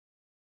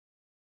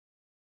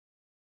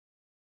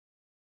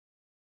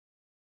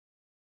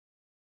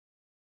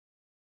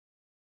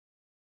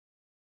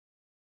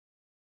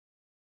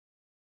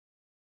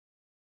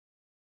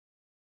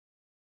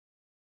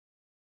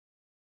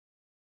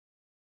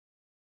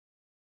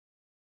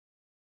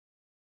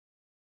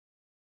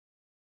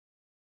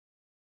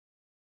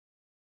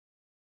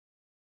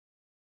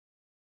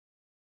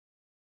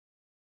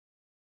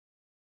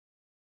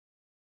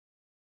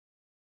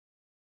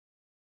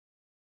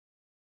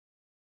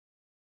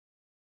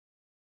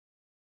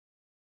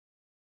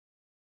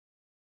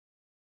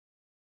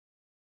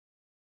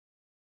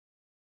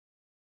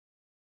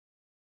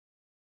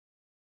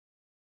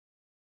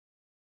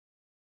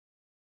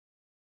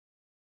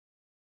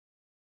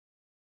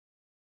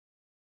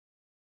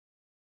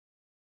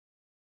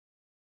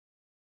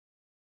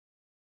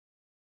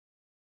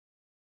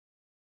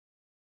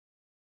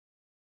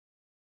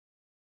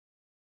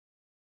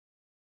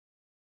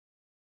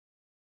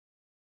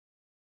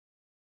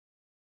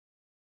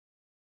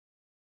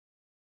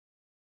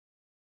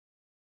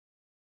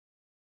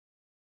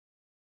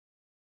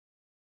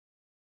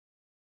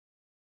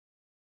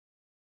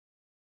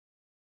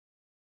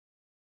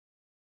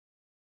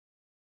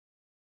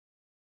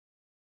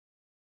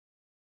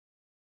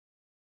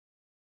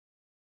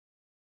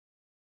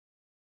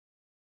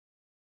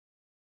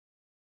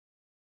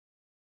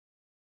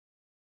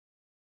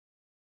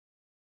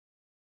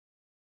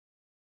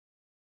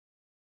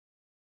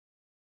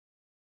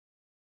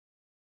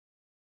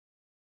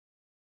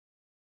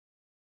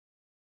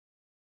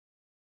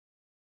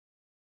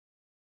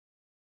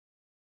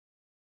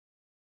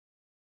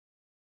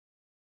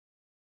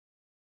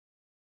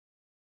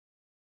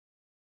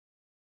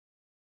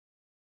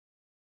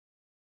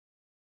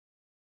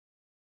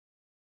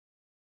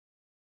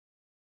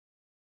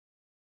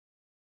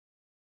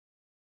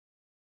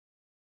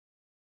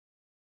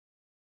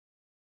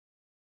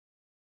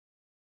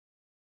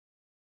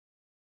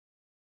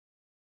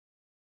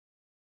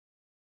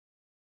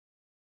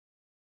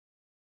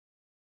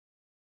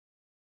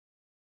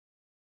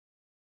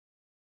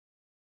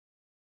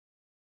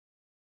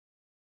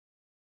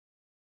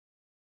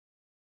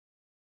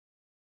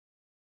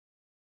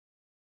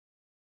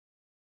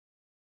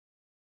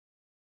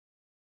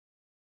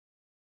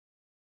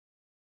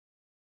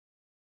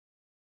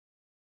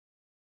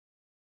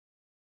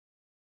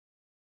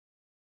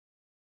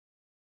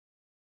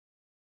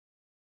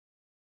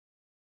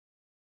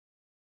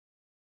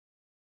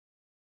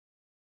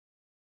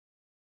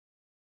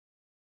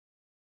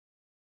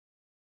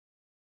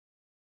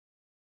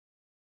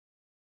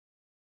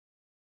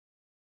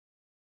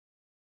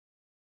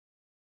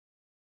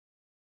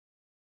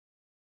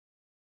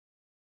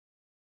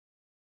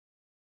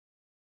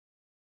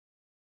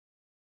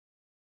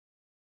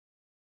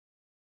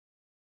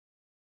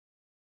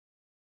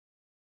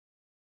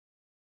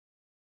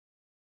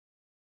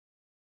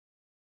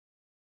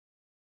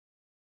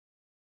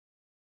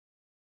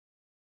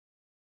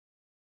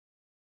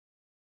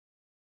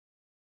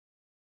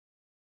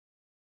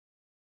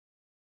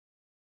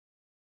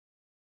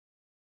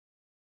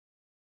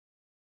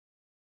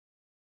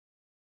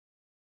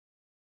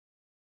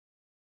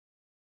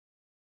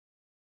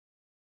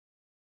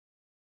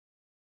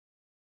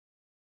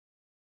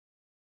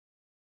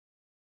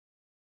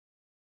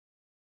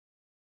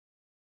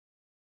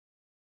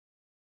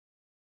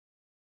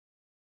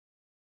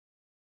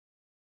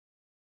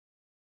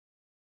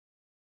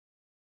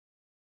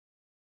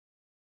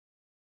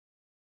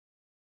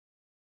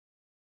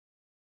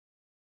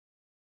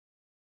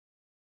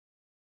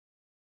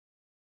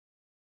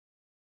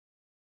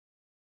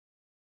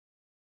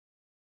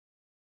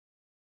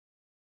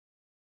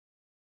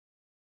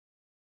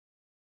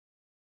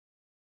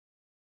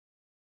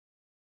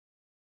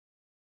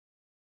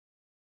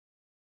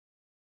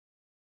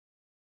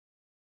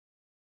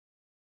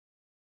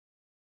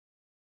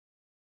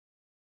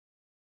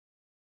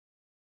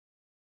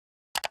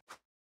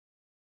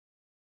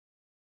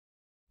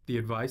The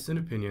advice and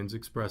opinions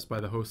expressed by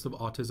the host of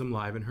Autism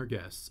Live and her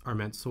guests are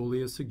meant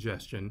solely as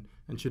suggestion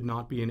and should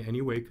not be in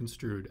any way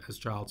construed as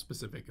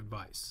child-specific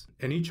advice.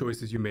 Any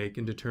choices you make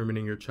in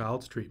determining your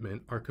child's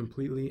treatment are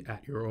completely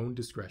at your own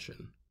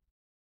discretion.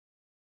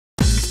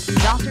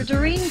 Dr.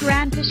 Doreen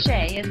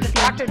Grand-Pichet is the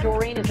Dr.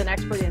 Doreen is an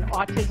expert in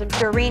autism.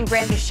 Doreen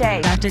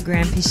Grand-Pichet. Dr.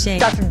 Grand-Pichet.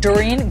 Dr.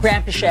 Doreen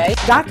Grand-Pichet.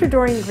 Dr.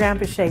 Doreen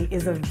Grand-Pichet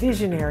is a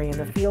visionary in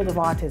the field of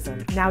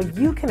autism. Now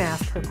you can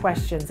ask her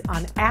questions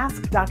on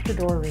Ask Dr.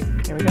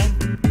 Doreen. Here we go.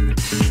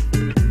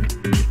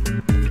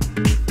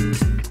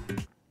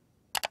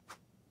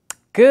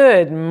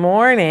 Good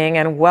morning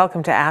and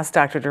welcome to Ask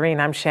Dr. Doreen.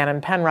 I'm Shannon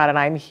Penrod and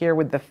I'm here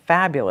with the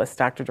fabulous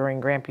Dr.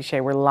 Doreen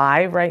Grand-Pichet. We're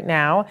live right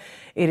now.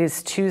 It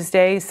is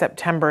Tuesday,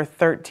 September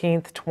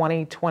 13th,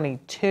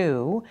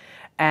 2022,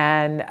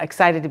 and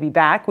excited to be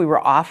back. We were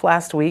off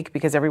last week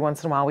because every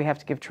once in a while we have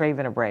to give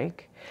Traven a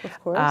break. Of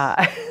course.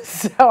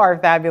 So our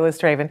fabulous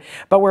Traven.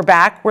 But we're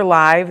back. We're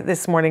live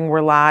this morning.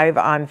 We're live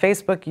on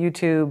Facebook,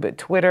 YouTube,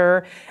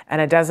 Twitter,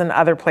 and a dozen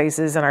other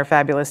places. And our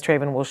fabulous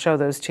Traven will show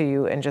those to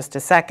you in just a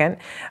second.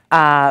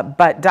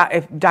 But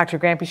if Dr.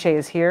 Grand-Pichet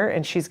is here,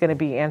 and she's going to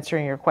be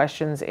answering your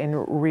questions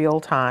in real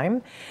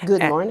time.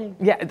 Good morning.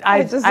 Yeah,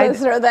 I just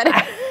throw that in.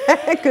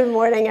 Good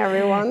morning,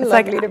 everyone.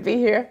 Lovely to be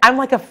here. I'm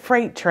like a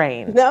freight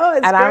train. No,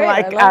 it's and great.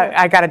 I'm like,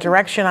 I got a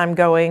direction I'm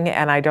going,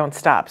 and I don't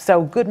stop.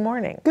 So good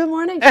morning. Good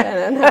morning,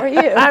 Shannon. How are you?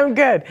 I'm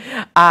good.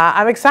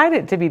 I'm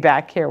excited to be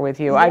back here with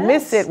you. Yes. I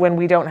miss it when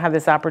we don't have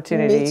this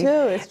opportunity. Me too.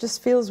 It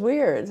just feels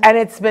weird. And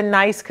it's been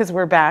nice because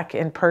we're back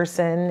in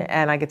person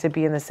and I get to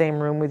be in the same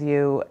room with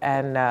you.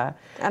 And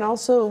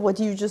also what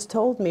you just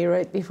told me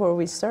right before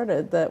we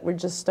started, that we're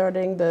just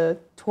starting the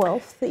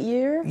 12th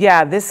year.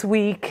 Yeah, this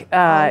week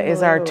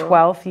is our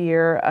 12th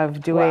year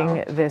of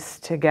doing this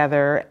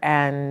together,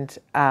 and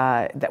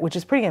which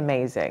is pretty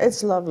amazing.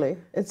 It's lovely.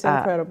 It's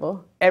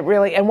incredible. It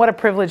really, and what a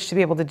privilege to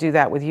be able to do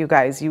that with you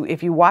guys.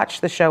 If you watch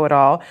the show at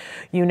all,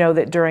 you know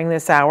that during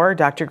this hour,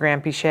 Dr.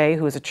 Grand-Pichet,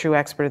 who is a true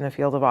expert in the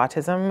field of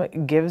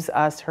autism, gives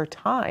us her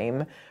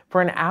time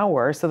for an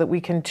hour so that we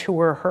can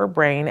tour her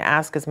brain,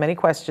 ask as many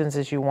questions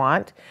as you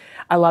want.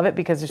 I love it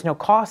because there's no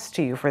cost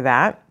to you for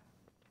that.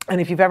 And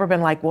if you've ever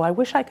been like, well, I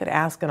wish I could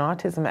ask an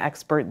autism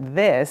expert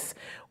this,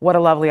 what a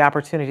lovely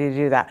opportunity to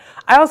do that.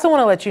 I also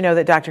want to let you know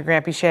that Dr.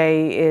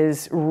 Grand-Pichet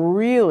is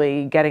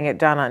really getting it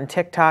done on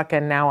TikTok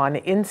and now on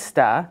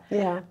Insta.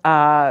 Yeah.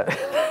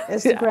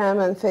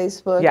 Instagram and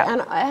Facebook. Yeah.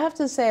 And I have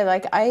to say,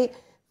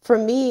 for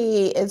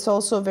me, it's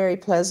also very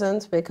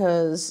pleasant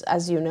because,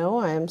 as you know,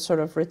 I am sort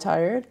of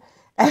retired.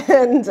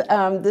 And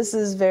this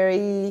is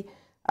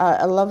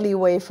a lovely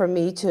way for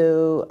me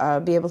to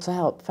be able to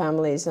help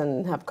families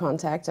and have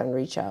contact and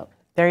reach out.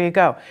 There you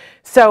go.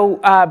 So,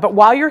 but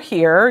while you're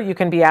here, you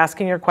can be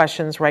asking your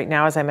questions right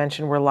now. As I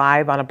mentioned, we're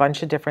live on a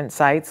bunch of different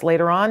sites.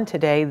 Later on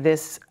today,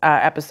 this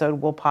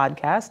episode will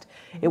podcast.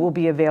 It will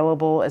be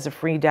available as a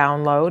free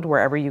download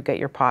wherever you get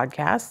your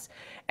podcasts.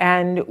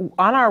 And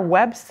on our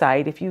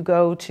website, if you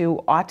go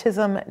to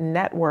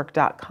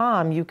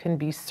autismnetwork.com, you can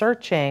be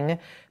searching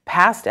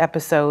past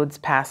episodes,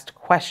 past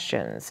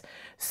questions.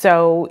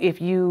 So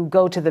if you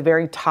go to the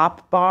very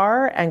top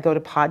bar and go to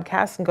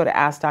podcasts and go to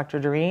Ask Dr.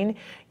 Doreen,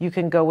 you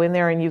can go in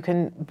there and you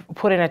can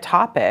put in a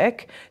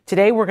topic.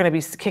 Today we're going to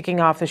be kicking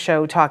off the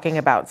show talking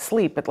about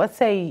sleep, but let's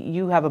say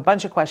you have a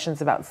bunch of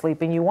questions about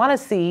sleep and you want to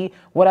see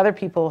what other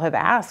people have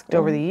asked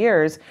over the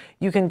years.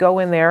 You can go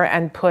in there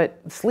and put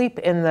sleep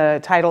in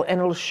the title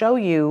and it'll show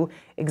you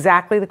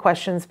exactly the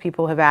questions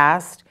people have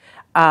asked.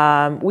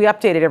 We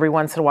update it every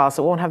once in a while,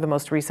 so it won't have the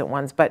most recent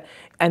ones,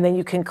 and then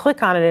you can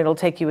click on it and it'll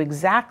take you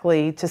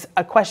exactly to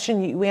a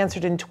question you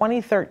answered in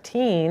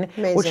 2013,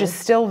 Amazing. Which is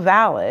still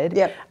valid.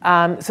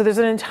 Yep. So there's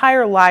an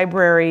entire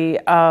library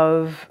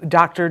of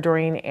Dr.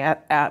 Doreen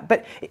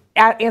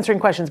answering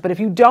questions, but if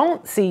you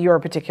don't see your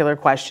particular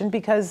question,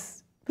 because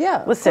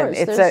listen,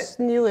 there's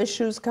new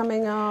issues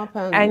coming up.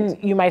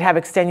 And you might have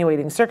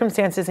extenuating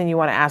circumstances and you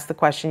want to ask the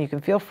question, you can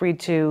feel free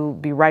to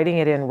be writing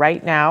it in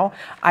right now.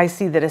 I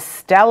see that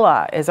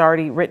Estella is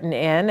already written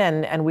in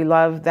and we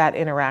love that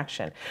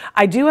interaction.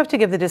 I do have to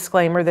give the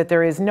disclaimer that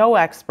there is no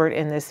expert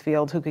in this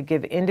field who could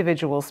give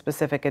individual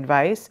specific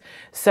advice.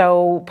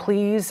 So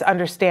please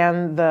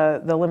understand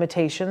the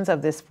limitations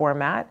of this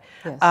format.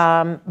 Yes.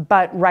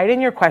 But write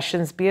in your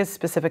questions, be as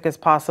specific as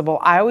possible.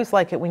 I always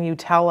like it when you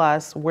tell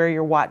us where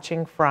you're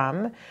watching from.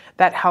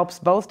 That helps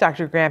both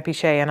Dr.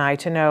 Grand-Pichet and I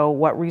to know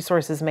what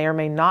resources may or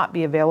may not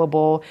be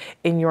available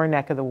in your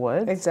neck of the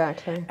woods.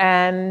 Exactly.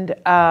 And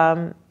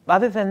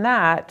other than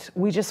that,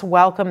 we just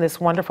welcome this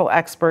wonderful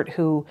expert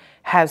who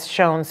has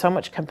shown so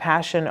much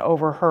compassion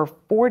over her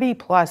 40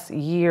 plus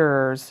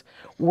years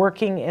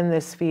working in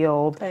this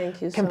field.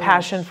 Thank you so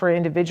Compassion much. for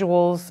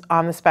individuals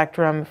on the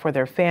spectrum, for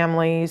their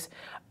families,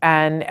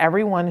 and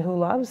everyone who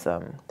loves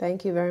them.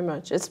 Thank you very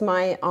much. It's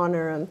my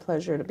honor and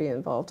pleasure to be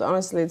involved.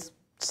 Honestly, it's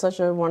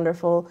such a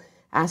wonderful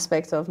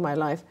aspect of my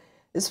life.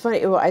 It's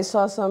funny, I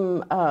saw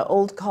some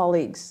old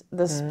colleagues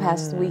this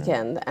past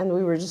weekend, and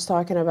we were just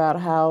talking about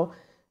how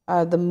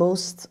the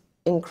most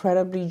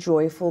incredibly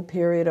joyful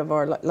period of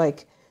our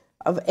life,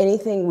 of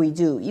anything we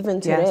do,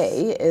 even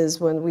today, is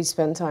when we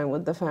spend time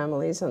with the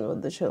families and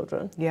with the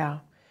children. Yeah.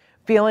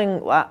 Feeling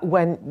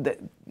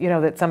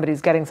that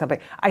somebody's getting something.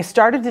 I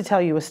started to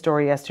tell you a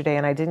story yesterday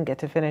and I didn't get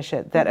to finish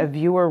it, that a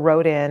viewer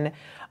wrote in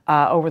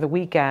over the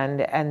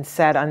weekend and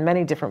said on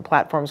many different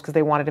platforms, because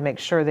they wanted to make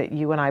sure that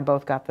you and I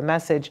both got the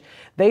message,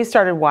 they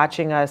started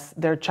watching us,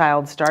 their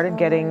child started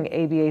getting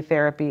ABA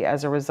therapy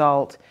as a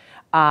result.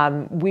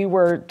 We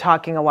were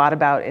talking a lot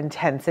about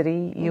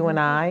intensity, you and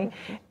I,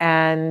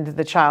 and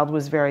the child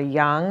was very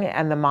young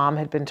and the mom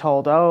had been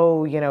told,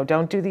 oh,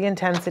 don't do the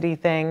intensity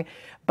thing.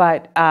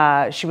 But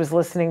she was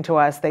listening to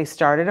us. They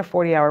started a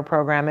 40-hour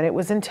program and it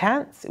was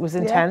intense. It was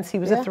intense. He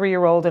was a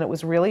 3-year-old and it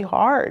was really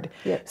hard.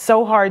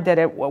 So hard that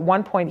at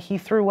one point he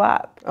threw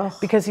up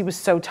because he was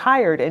so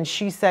tired. And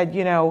she said,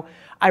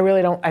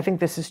 I think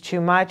this is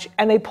too much.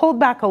 And they pulled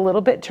back a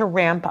little bit to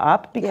ramp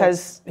up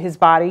because his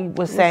body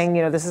was saying,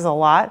 this is a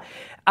lot.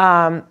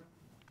 And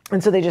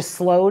so they just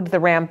slowed the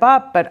ramp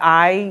up. But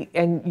I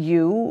and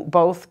you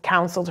both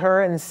counseled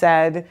her and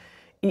said,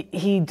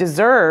 he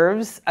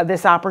deserves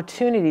this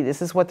opportunity.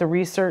 This is what the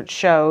research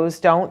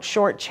shows. Don't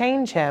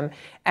shortchange him.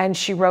 And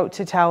she wrote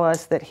to tell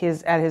us that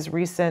he's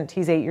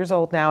 8 years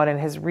old now, and in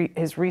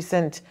his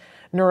recent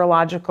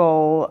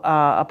neurological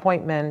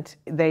appointment,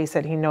 they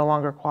said he no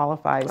longer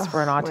qualifies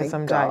for an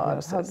autism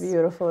diagnosis. How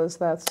beautiful is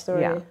that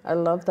story? Yeah. I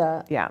love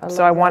that. Yeah.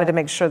 I wanted to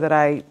make sure that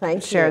I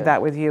shared that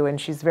with you, and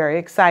she's very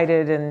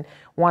excited and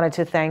wanted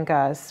to thank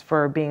us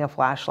for being a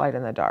flashlight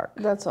in the dark.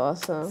 That's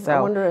awesome.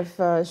 I wonder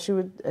if she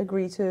would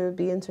agree to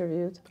be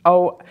interviewed.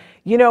 Oh,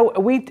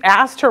 we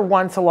asked her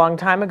once a long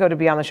time ago to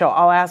be on the show.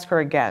 I'll ask her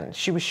again.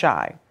 She was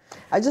shy.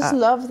 I just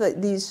love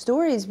these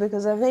stories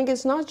because I think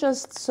it's not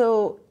just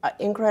so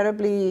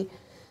incredibly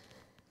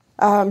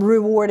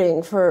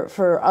rewarding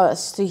for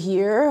us to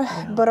hear,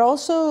 but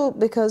also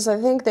because I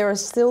think there are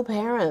still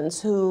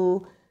parents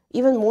who,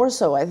 even more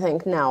so I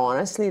think now,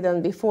 honestly,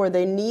 than before,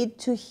 they need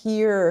to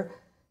hear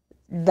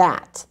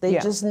that. They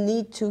just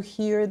need to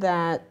hear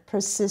that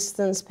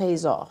persistence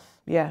pays off.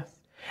 Yes.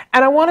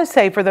 And I want to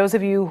say, for those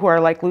of you who are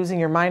like losing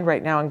your mind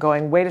right now and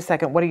going, wait a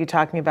second, what are you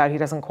talking about? He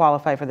doesn't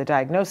qualify for the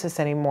diagnosis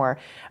anymore.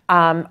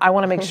 I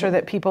want to make sure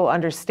that people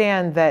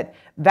understand that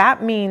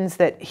that means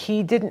that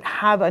he didn't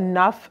have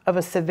enough of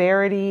a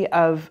severity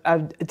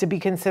to be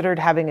considered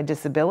having a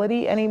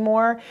disability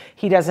anymore.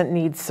 He doesn't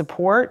need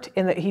support,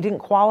 in that he didn't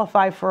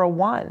qualify for a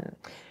 1.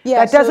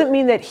 Yeah, that doesn't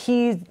mean that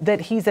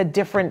he's a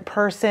different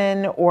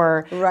person,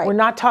 or we're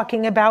not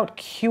talking about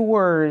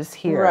cures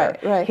here.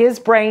 Right. His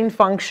brain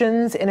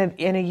functions in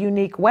a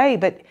unique way,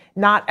 but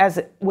not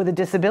with a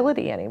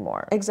disability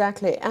anymore.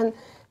 Exactly. And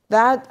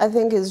that, I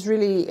think, is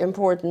really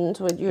important,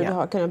 what you're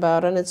talking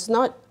about. And it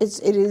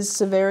is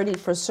severity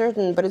for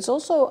certain, but it's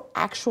also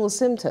actual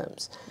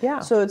symptoms. Yeah.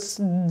 So it's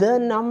the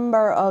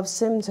number of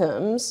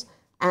symptoms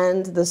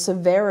and the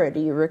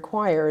severity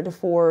required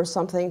for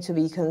something to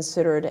be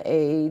considered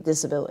a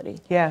disability.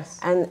 Yes.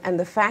 And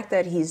the fact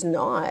that he's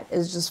not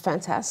is just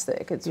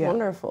fantastic. It's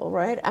wonderful,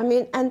 right? I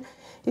mean, and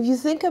if you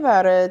think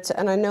about it,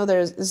 and I know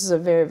this is a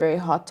very, very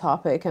hot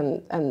topic,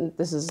 and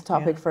this is a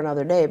topic for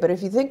another day, but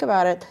if you think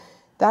about it,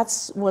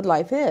 that's what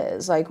life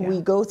is. Like, we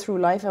go through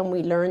life and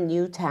we learn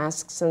new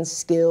tasks and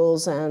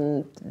skills,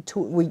 and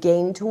we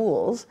gain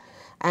tools,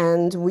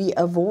 and we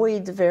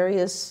avoid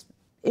various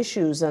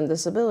issues and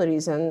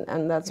disabilities,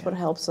 and that's what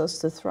helps us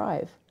to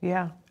thrive.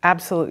 Yeah,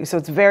 absolutely. So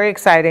it's very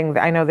exciting.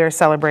 I know they're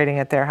celebrating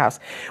at their house.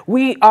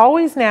 We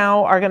always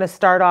now are going to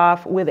start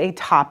off with a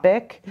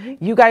topic.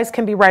 You guys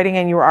can be writing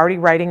in. You're already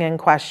writing in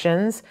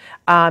questions,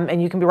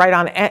 and you can write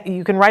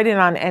in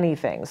on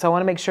anything. So I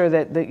want to make sure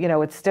that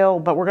it's still.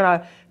 But we're going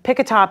to pick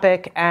a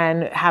topic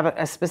and have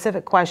a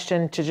specific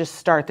question to just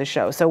start the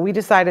show. So we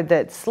decided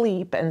that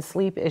sleep and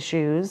sleep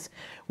issues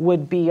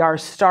would be our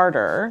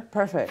starter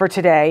for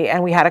today.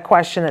 And we had a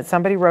question that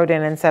somebody wrote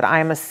in and said, I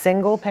am a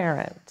single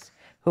parent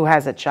who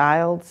has a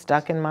child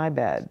stuck in my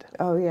bed.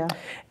 Oh yeah.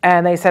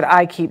 And they said,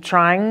 I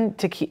try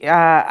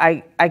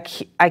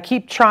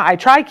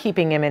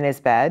keeping him in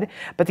his bed,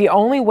 but the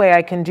only way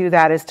I can do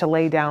that is to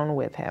lay down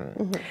with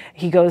him.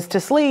 He goes to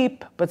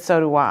sleep, but so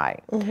do I.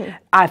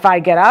 If I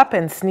get up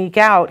and sneak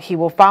out, he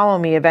will follow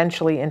me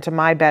eventually into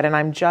my bed, and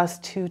I'm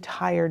just too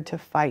tired to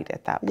fight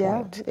at that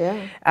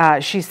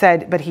point. She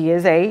said, but he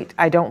is 8.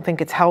 I don't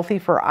think it's healthy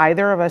for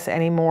either of us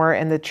anymore,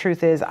 and the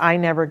truth is I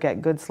never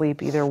get good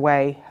sleep either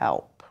way.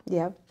 Help.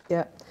 Yep.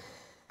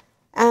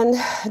 And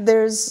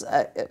there's,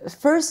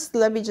 first,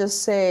 let me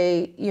just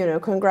say,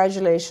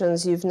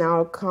 congratulations, you've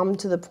now come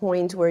to the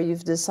point where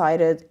you've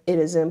decided it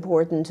is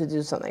important to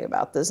do something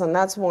about this, and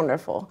that's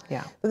wonderful.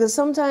 Yeah. Because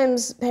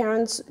sometimes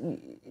parents,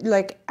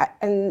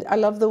 and I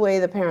love the way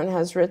the parent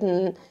has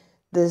written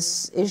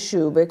this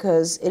issue,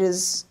 because it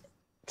is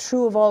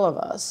true of all of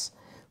us.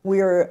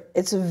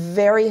 It's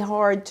very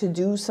hard to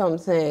do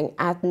something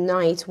at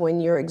night when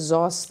you're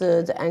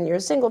exhausted and you're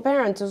a single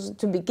parent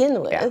to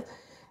begin with. Yeah.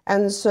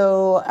 And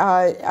so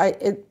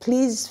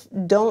please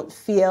don't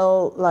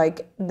feel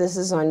like this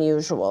is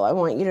unusual. I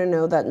want you to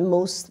know that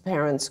most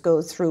parents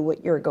go through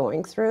what you're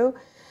going through.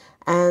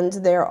 And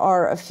there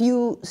are a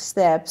few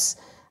steps,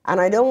 and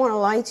I don't want to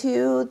lie to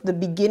you, the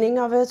beginning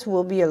of it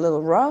will be a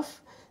little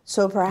rough.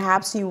 So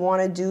perhaps you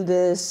want to do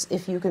this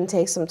if you can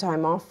take some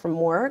time off from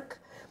work,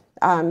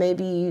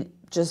 maybe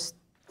just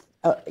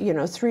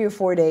 3 or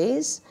 4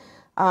 days,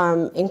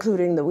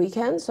 including the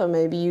weekend. So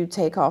maybe you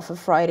take off a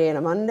Friday and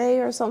a Monday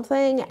or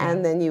something,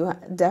 and then you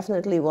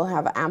definitely will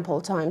have ample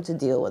time to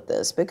deal with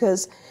this,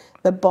 because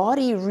the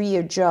body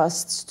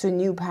readjusts to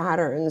new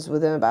patterns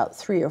within about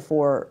 3 or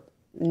 4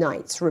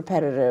 nights,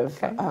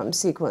 repetitive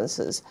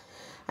sequences.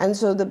 And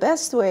so the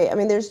best way, I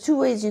mean, there's 2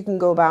 ways you can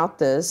go about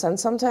this, and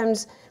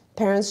sometimes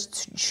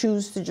parents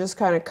choose to just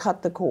kind of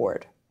cut the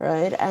cord,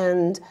 right?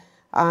 And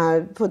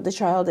put the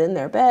child in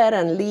their bed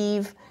and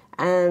leave,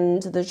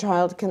 and the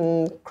child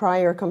can cry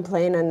or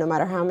complain, and no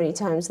matter how many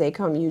times they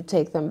come, you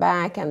take them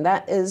back, and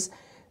that is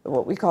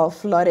what we call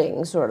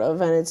flooding, sort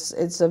of, and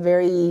it's a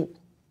very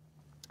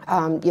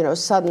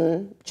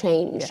sudden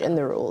change in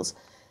the rules.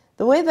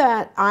 The way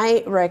that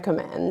I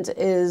recommend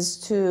is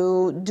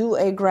to do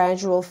a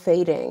gradual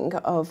fading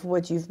of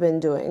what you've been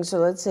doing. So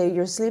let's say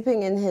you're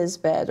sleeping in his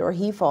bed, or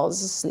he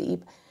falls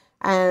asleep,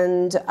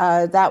 and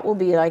that will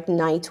be like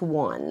night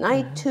 1.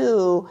 Night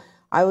 2,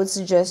 I would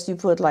suggest you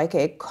put like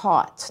a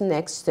cot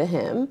next to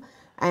him,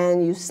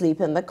 and you sleep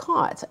in the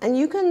cot. And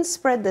you can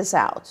spread this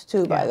out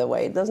too, by the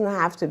way. It doesn't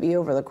have to be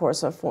over the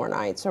course of 4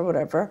 nights or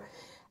whatever.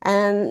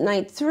 And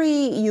night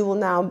 3,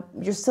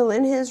 you're still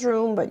in his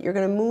room, but you're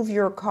going to move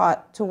your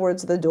cot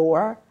towards the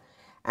door,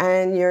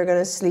 and you're going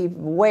to sleep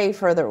way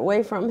further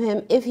away from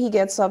him. If he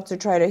gets up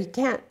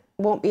to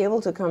won't be able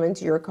to come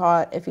into your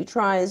cot. If he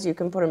tries, you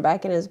can put him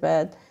back in his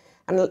bed.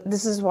 And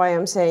this is why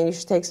I'm saying you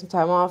should take some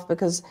time off,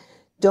 because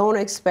don't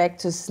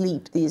expect to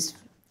sleep these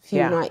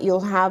few nights.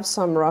 You'll have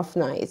some rough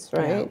nights,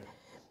 right? Yeah.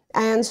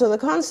 And so the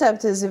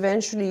concept is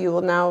eventually you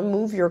will now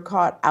move your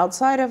cot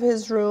outside of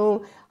his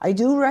room. I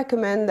do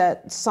recommend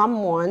that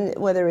someone,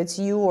 whether it's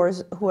you or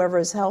whoever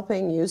is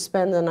helping you,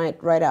 spend the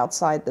night right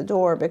outside the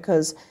door,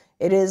 because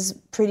it is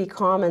pretty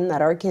common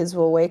that our kids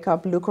will wake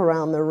up, look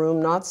around the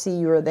room, not see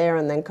you're there,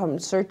 and then come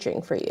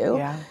searching for you.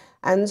 Yeah.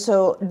 And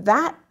so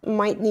that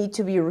might need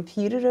to be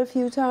repeated a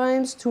few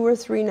times, 2 or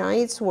 3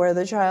 nights, where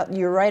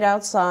you're right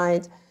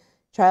outside.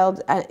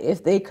 Child,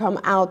 if they come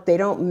out, they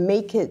don't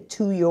make it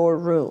to your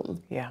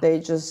room. Yeah.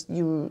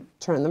 You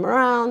turn them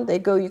around, they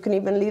go. You can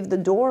even leave the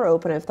door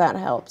open if that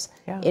helps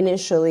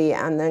initially,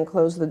 and then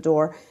close the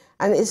door.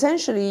 And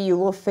essentially, you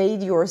will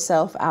fade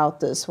yourself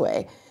out this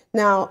way.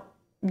 Now,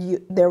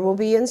 there will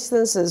be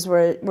instances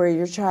where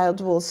your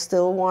child will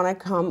still want to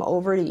come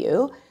over to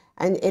you,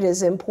 and it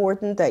is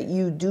important that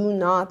you do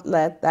not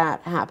let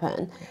that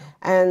happen. Yeah.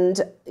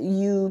 And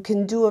you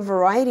can do a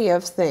variety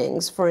of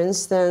things. For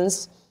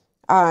instance,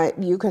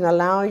 you can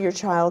allow your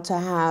child to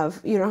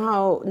have,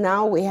 how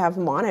now we have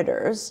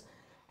monitors,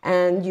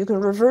 and you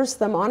can reverse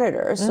the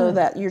monitor so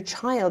that your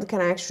child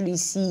can actually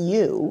see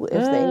you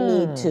if they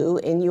need to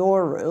in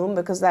your room,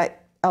 because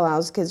that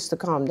allows kids to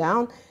calm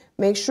down.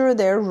 Make sure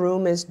their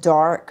room is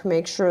dark.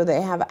 Make sure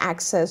they have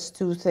access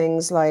to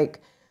things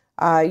like,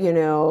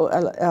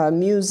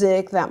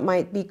 music that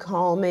might be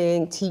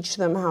calming. Teach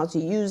them how to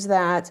use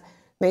that.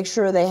 Make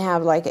sure they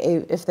have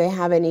if they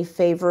have any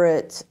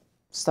favorite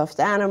stuffed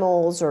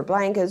animals or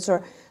blankets,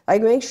 or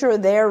make sure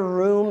their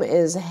room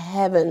is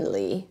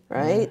heavenly,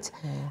 right?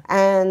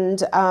 And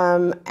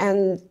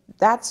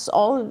that's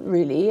all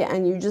really,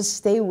 and you just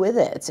stay with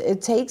it.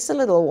 It takes a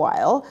little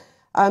while.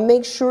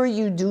 Make sure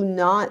you do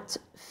not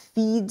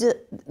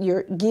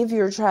give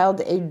your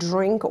child a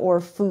drink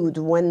or food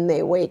when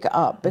they wake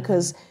up,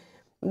 because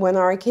when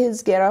our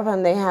kids get up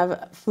and they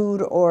have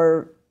food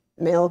or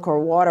milk or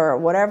water or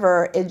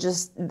whatever,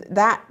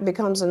 that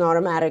becomes an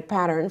automatic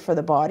pattern for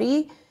the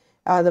body.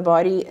 The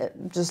body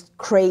just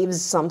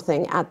craves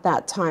something at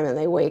that time, and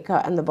they wake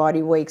up, and the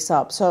body wakes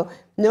up. So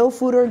no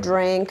food or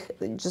drink,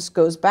 it just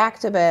goes back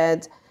to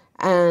bed,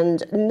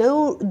 and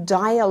no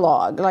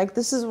dialogue.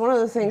 This is one of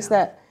the things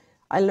that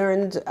I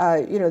learned,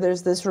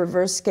 there's this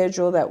reverse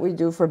schedule that we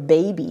do for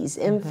babies,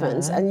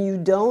 infants, and you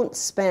don't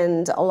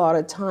spend a lot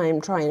of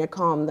time trying to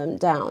calm them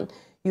down.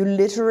 You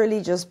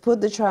literally just put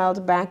the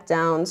child back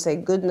down, say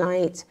good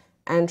night,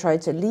 and try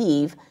to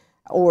leave,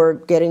 or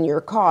get in your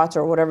cot,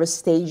 or whatever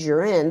stage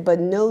you're in, but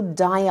no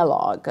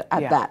dialogue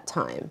at that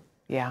time.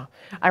 Yeah.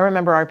 I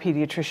remember our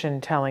pediatrician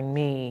telling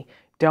me,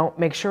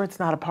 make sure it's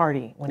not a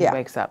party when he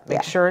wakes up.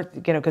 Make sure,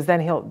 because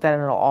then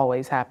it'll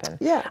always happen.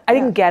 Yeah. I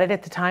didn't get it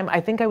at the time. I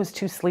think I was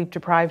too sleep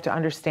deprived to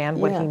understand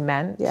what he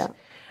meant. Yeah.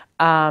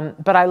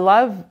 But I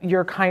love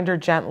your kinder,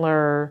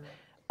 gentler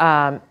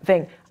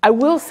thing. I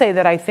will say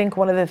that I think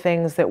one of the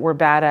things that we're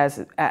bad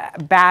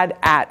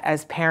at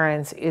as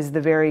parents is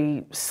the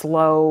very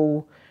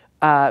slow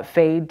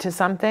fade to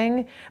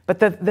something. But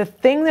the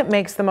thing that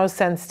makes the most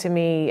sense to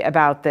me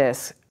about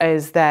this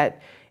is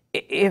that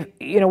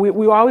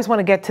we always want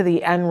to get to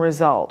the end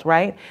result,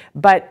 right?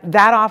 But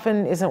that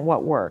often isn't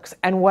what works.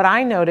 And what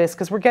I notice,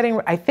 because I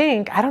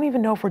don't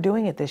even know if we're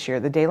doing it this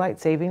year, the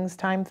daylight savings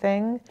time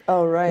thing.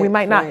 Oh, right. We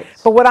might not.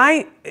 But what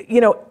I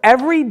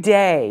every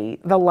day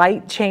the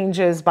light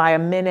changes by a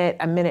minute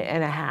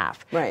and a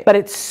half. Right. But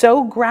it's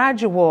so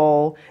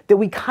gradual that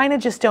we kind of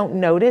just don't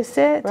notice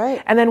it.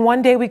 Right. And then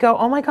one day we go,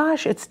 oh my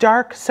gosh, it's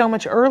dark so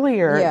much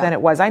earlier than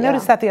it was. I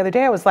noticed that the other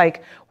day. I was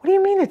like, what do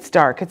you mean it's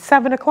dark? It's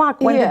 7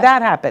 o'clock. When did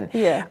that happen?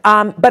 Yeah.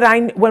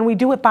 But when we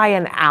do it by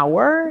an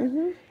hour,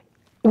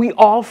 we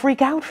all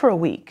freak out for a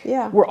week.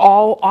 Yeah.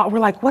 We're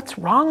like, what's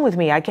wrong with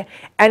me? I can't.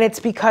 And it's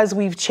because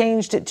we've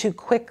changed it too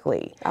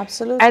quickly.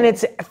 Absolutely. And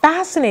it's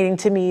fascinating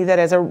to me that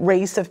as a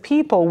race of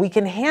people, we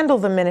can handle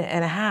the minute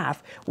and a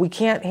half. We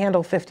can't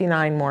handle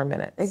 59 more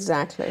minutes.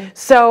 Exactly.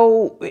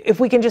 So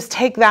if we can just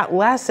take that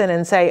lesson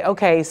and say,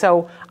 okay,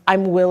 so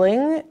I'm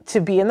willing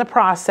to be in the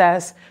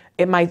process.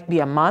 It might be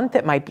a month,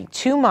 it might be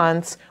 2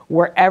 months,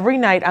 where every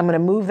night I'm going to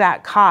move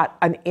that cot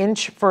an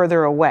inch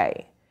further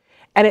away.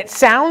 And it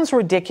sounds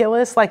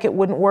ridiculous, like it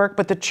wouldn't work,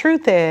 but the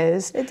truth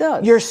is, it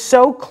does. You're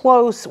so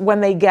close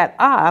when they get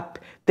up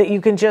that you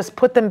can just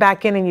put them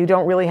back in and you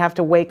don't really have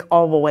to wake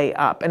all the way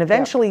up. And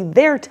eventually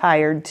they're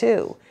tired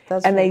too.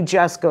 They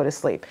just go to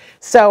sleep.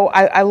 So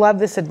I love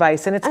this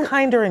advice, and it's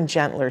kinder and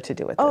gentler to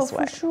do it this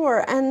way. Oh, for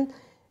sure. And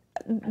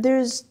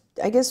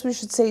I guess we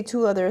should say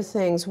 2 other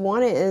things.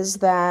 One is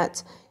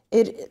that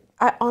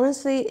I've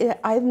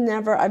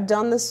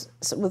done this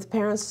with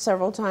parents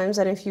several times,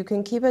 and if you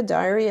can keep a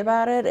diary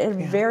about it, it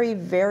very,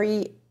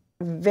 very,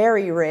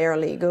 very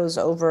rarely goes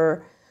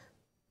over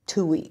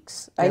 2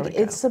 weeks.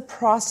 It's a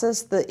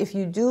process that if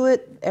you do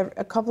it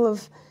a couple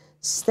of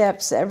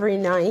steps every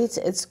night,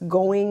 it's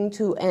going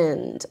to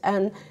end.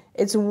 And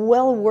it's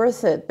well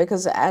worth it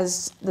because,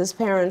 as this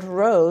parent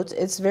wrote,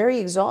 it's very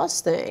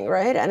exhausting,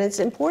 right? And it's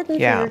important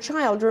for your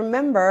child.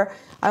 Remember,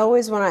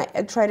 when I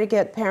try to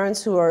get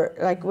parents who are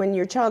like, when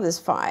your child is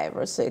 5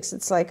 or 6,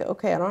 it's like,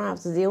 okay, I don't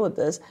have to deal with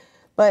this.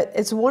 But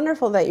it's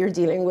wonderful that you're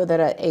dealing with it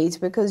at 8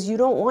 because you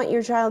don't want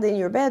your child in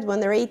your bed when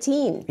they're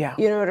 18. Yeah.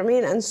 You know what I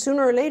mean? And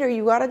sooner or later,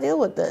 you got to deal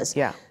with this.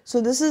 Yeah. So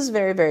this is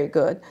very, very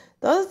good.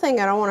 The other thing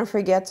I don't want to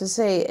forget to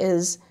say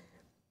is,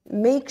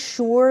 make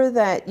sure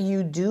that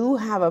you do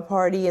have a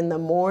party in the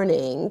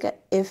morning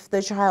if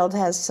the child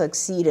has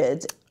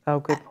succeeded. Oh,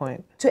 good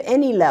point. To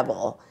any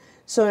level.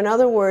 So in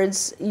other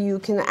words, you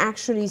can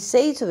actually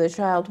say to the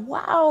child,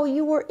 wow,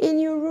 you were in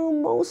your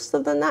room most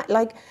of the night.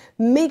 Like,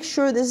 make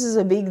sure this is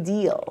a big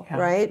deal,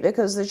 right?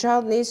 Because the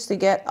child needs to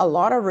get a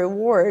lot of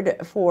reward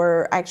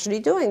for actually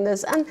doing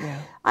this. And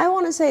I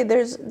want to say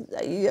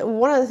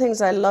one of the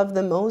things I love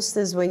the most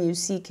is when you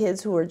see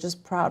kids who are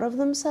just proud of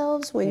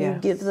themselves, when you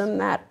give them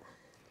that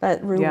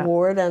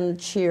reward and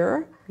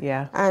cheer.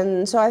 Yeah.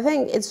 And so I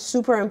think it's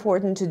super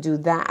important to do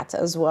that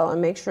as well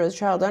and make sure the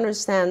child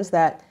understands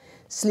that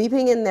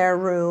sleeping in their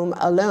room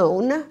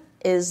alone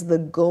is the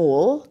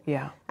goal.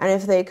 Yeah. And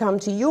if they come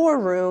to your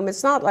room,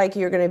 it's not like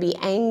you're going to be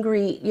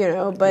angry,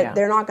 but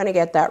they're not going to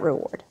get that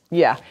reward.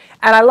 Yeah.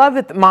 And I love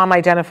that the mom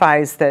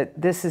identifies that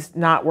this is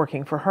not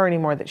working for her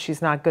anymore, that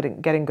she's not good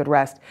at getting good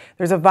rest.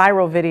 There's a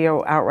viral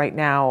video out right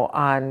now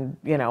on,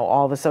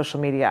 all the social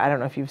media. I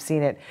don't know if you've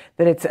seen it,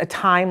 that it's a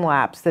time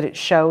lapse that it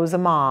shows a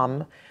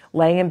mom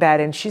laying in bed,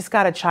 and she's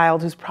got a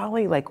child who's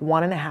probably like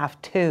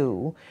 1.5,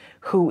 2,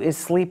 who is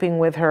sleeping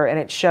with her, and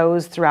it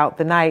shows throughout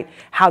the night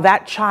how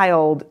that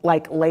child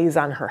lays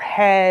on her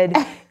head,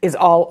 is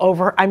all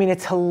over her. I mean,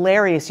 it's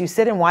hilarious. You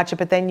sit and watch it,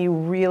 but then you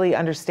really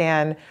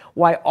understand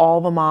why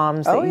all the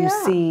moms that you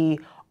see,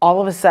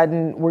 all of a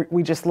sudden,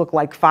 we just look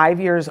like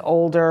 5 years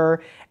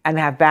older and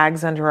have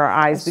bags under our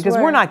eyes because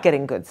we're not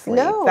getting good sleep.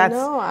 No,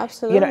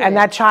 absolutely. And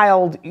that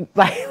child,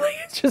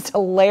 it's just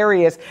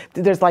hilarious.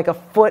 There's like a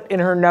foot in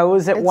her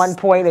nose at one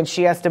point, and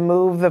she has to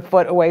move the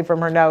foot away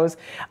from her nose.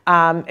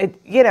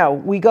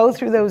 We go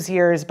through those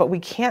years, but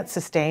we can't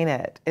sustain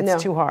it.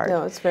 It's too hard.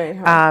 No, it's very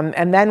hard.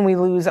 And then we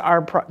lose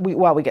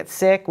we get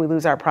sick, we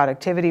lose our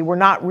productivity. We're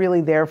not really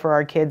there for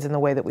our kids in the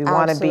way that we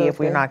want to be if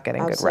we're not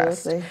getting good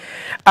rest.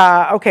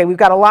 Okay, we've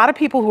got a lot of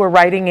people who are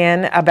writing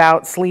in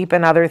about sleep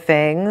and other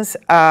things.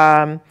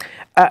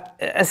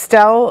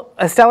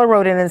 Estella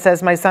wrote in and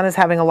says, my son is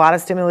having a lot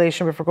of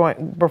stimulation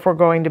before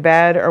going to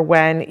bed or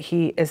when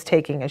he is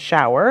taking a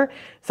shower.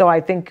 So I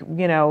think,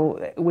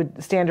 it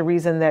would stand to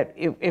reason that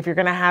if you're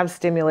going to have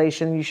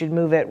stimulation, you should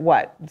move it,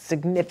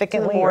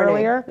 significantly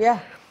earlier? Yeah.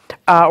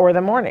 Or the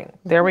morning.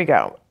 There we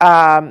go.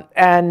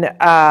 And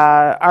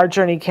Our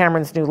Journey,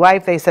 Cameron's New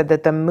Life, they said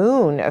that the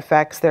moon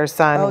affects their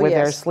son with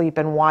their sleep.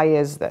 And why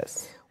is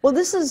this? Well,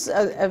 this is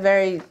a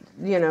very,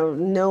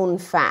 known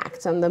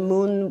fact. And the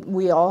moon,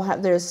 we all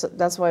have,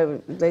 that's why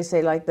they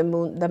say the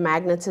moon, the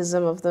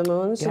magnetism of the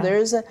moon. So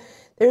there's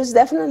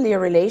definitely a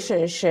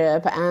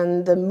relationship,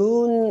 and the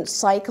moon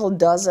cycle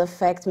does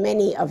affect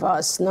many of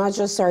us, not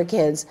just our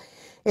kids.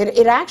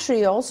 It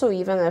actually also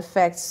even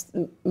affects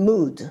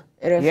mood.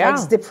 It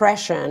affects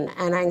depression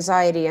and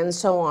anxiety and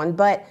so on.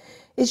 But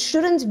it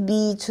shouldn't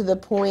be to the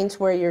point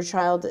where your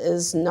child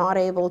is not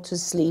able to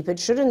sleep. It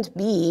shouldn't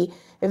be.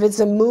 If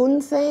it's a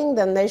moon thing,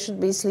 then they should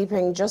be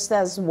sleeping just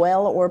as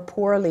well or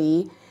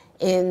poorly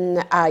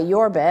in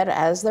your bed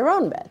as their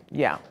own bed.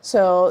 Yeah.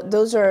 So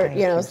those are,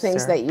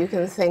 things that you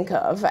can think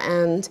of.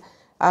 And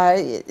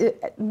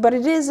But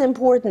it is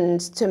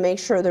important to make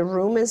sure the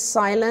room is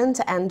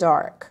silent and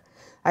dark.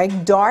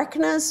 Like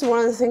darkness, one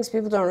of the things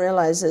people don't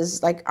realize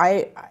is, like,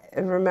 I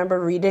remember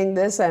reading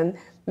this and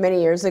many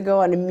years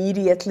ago and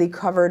immediately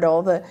covered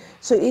all the,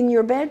 so in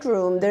your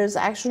bedroom there's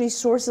actually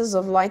sources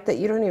of light that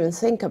you don't even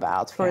think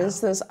about. For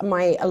instance,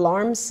 my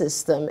alarm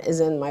system is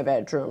in my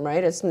bedroom,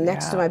 right? It's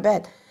next to my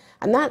bed,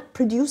 and that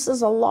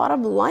produces a lot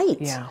of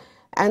light.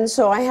 And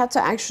so I had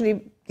to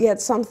actually get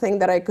something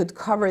that I could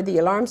cover the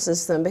alarm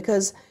system,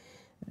 because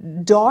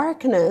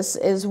darkness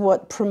is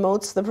what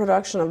promotes the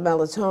production of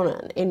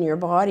melatonin in your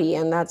body,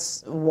 and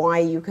that's why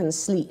you can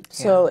sleep.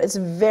 So it's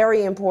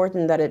very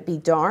important that it be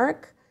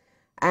dark.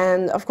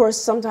 And of course,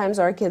 sometimes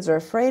our kids are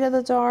afraid of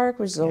the dark,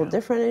 which is a whole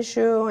different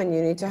issue, and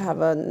you need to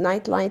have a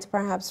night light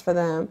perhaps for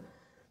them.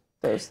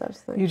 Those types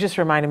of things. You just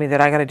reminded me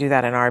that I got to do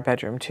that in our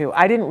bedroom too.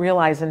 I didn't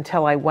realize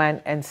until I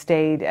went and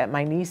stayed at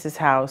my niece's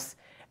house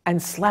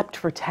and slept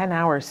for 10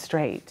 hours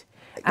straight.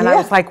 And I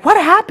was like, what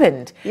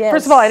happened?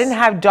 First of all, I didn't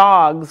have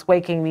dogs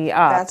waking me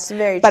up. That's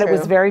very But true. it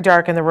was very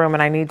dark in the room,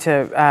 and I need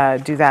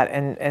to do that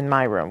in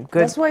my room.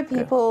 Good. That's why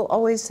people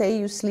always say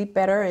you sleep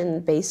better in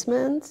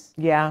basements.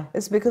 Yeah.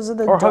 It's because of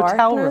the or darkness.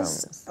 hotel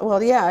rooms.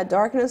 Well, yeah,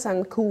 darkness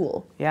and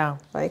cool. Yeah.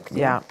 Like,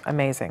 yeah,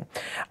 amazing.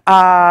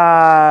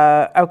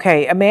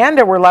 Okay,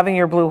 Amanda, we're loving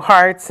your blue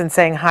hearts and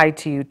saying hi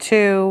to you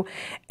too.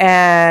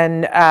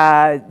 And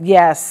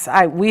yes,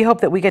 we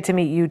hope that we get to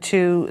meet you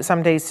too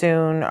someday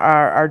soon,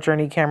 our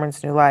journey,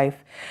 Cameron's new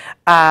life.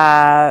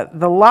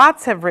 The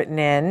Lots have written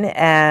in,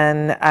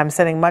 and I'm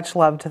sending much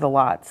love to the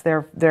Lots.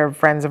 They're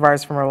friends of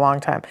ours from a long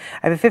time.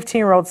 I have a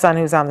 15-year-old son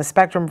who's on the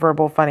spectrum,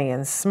 verbal, funny,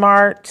 and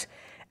smart.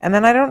 And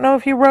then I don't know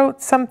if you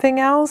wrote something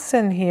else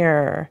in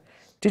here.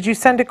 Did you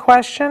send a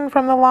question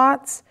from the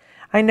Lots?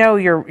 I know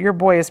your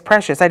boy is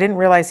precious. I didn't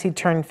realize he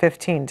turned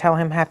 15. Tell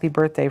him happy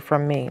birthday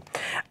from me.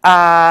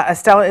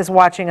 Estella is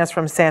watching us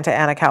from Santa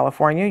Ana,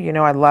 California. You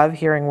know I love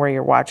hearing where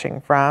you're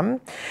watching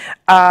from.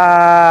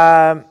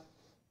 And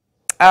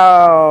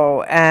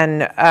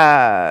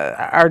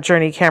our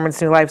journey,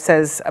 Cameron's new life,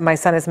 says, my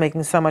son is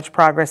making so much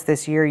progress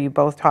this year. You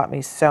both taught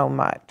me so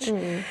much.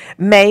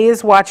 May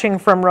is watching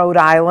from Rhode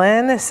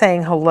Island,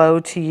 saying hello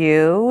to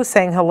you,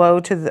 saying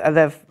hello to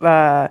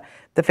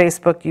the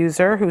Facebook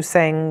user who's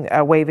saying,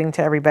 waving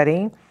to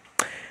everybody.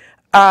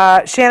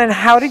 Shannon,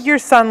 how did your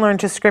son learn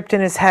to script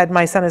in his head?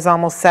 My son is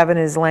almost 7.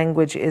 His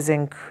language is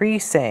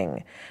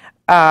increasing.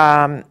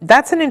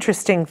 That's an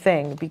interesting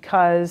thing,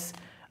 because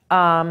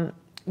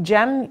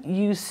Jem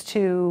used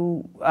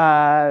to,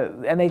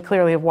 and they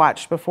clearly have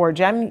watched before,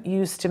 Jem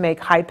used to make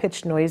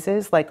high-pitched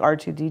noises like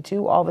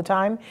R2-D2 all the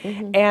time,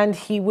 and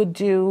he would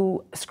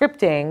do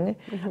scripting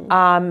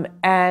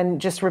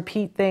and just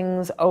repeat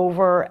things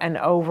over and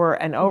over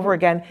and over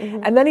again.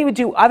 And then he would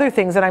do other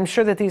things, and I'm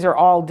sure that these are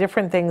all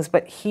different things,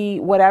 but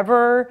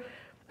whatever...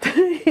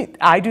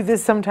 I do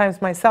this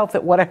sometimes myself,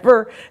 that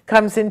whatever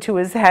comes into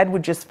his head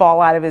would just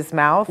fall out of his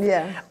mouth.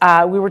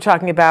 We were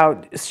talking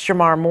about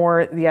Shamar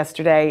Moore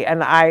yesterday,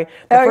 and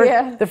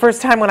the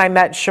first time when I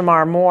met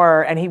Shamar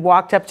Moore, and he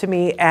walked up to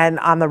me and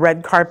on the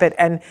red carpet,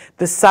 and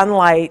the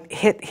sunlight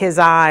hit his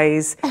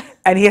eyes,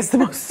 and he has the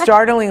most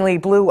startlingly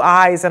blue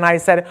eyes, and I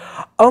said,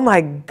 oh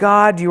my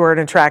God, you are an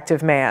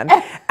attractive man.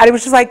 And it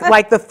was just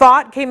like the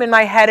thought came in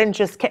my head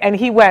and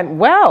he went,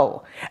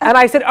 well. And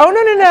I said, oh,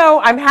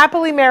 no, I'm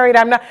happily married.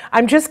 I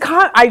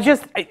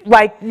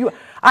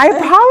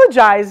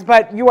apologize,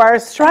 but you are a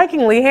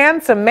strikingly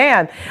handsome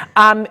man.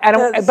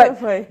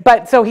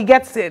 But so he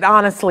gets it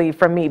honestly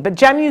from me. But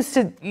Jem used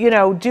to,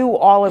 do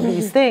all of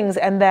these things,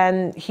 and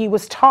then he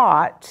was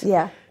taught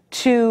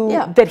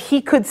that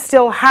he could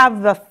still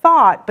have the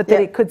thought, but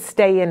that it could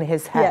stay in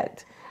his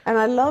head. And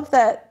I love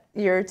that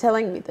you're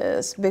telling me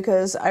this,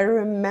 because I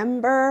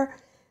remember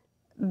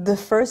the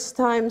first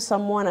time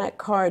someone at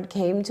CARD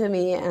came to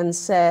me and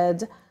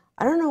said,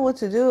 I don't know what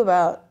to do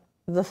about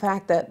the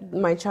fact that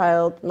my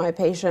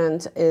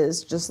patient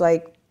is just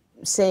like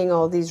saying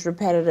all these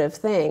repetitive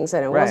things,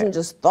 and it wasn't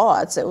just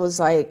thoughts, it was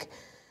like,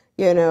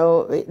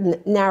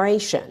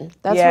 narration.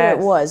 That's what it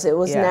was. It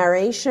was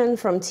narration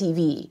from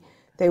TV.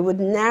 They would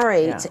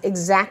narrate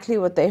exactly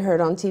what they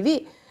heard on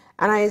TV.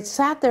 And I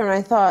sat there and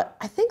I thought,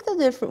 I think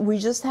we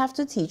just have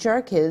to teach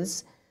our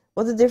kids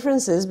what the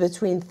difference is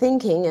between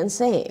thinking and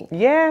saying.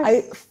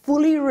 I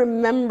fully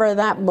remember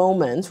that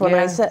moment when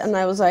I said, and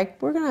I was like,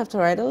 we're going to have to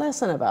write a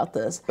lesson about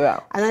this. And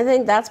I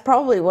think that's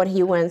probably what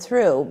he went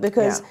through,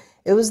 because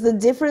it was the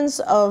difference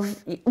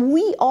of,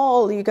 we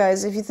all, you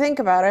guys, if you think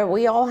about it,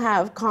 we all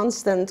have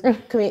constant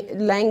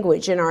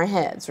language in our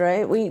heads,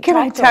 right? Can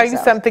I tell you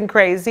something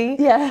crazy?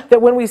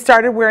 That when we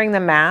started wearing the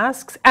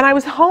masks, and I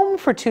was home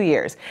for 2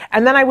 years,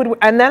 and then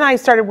I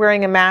started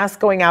wearing a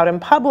mask going out in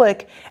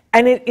public,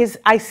 and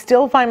I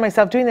still find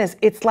myself doing this.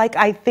 It's like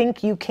I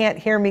think you can't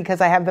hear me because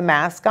I have the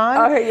mask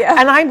on.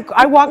 And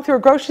I walk through a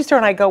grocery store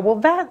and I go, well,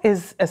 that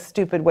is a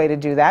stupid way to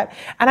do that.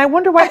 And I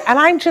wonder why, and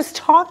I'm just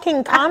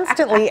talking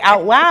constantly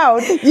out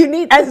loud. You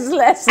need this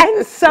lesson.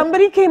 And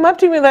somebody came up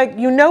to me like,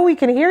 we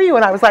can hear you.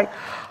 And I was like,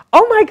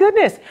 Oh my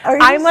goodness! Are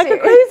you I'm like a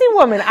serious? crazy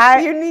woman.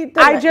 You need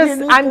I'm this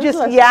just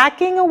lesson.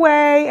 yakking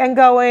away and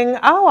going.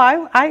 Oh,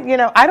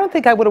 I don't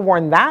think I would have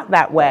worn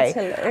that way.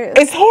 That's hilarious.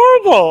 It's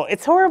horrible.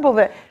 It's horrible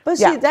that. But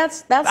yeah, see,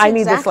 that's I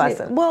need this exactly.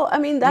 lesson. Well, I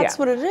mean, that's Yeah.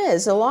 what it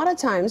is. A lot of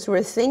times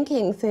we're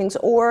thinking things,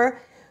 or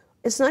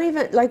it's not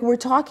even like we're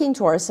talking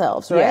to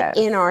ourselves, right? Yes.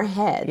 In our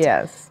head.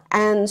 Yes.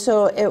 And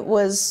so it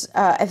was,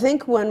 I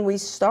think when we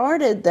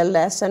started the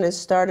lesson, it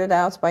started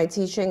out by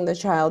teaching the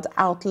child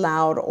out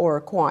loud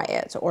or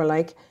quiet, or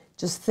like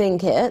just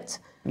think it.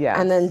 Yes.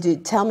 And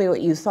then tell me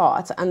what you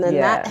thought. And then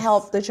that Yes.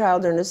 helped the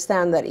child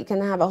understand that he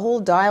can have a whole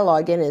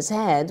dialogue in his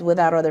head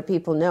without other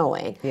people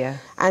knowing. Yeah.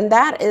 And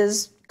that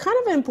is kind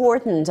of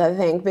important, I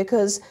think,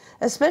 because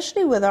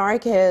especially with our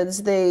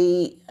kids,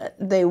 I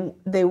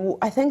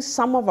think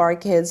some of our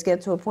kids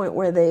get to a point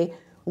where they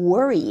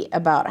worry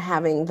about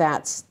having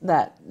that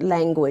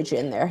language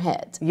in their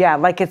head. Yeah,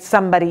 like it's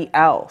somebody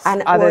else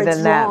And other or it's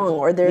than them. wrong,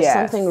 or there's Yes.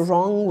 something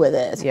wrong with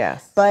it.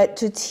 Yes. But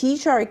to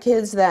teach our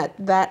kids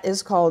that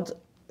is called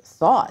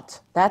thought,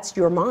 that's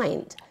your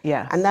mind.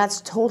 Yes. And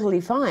that's totally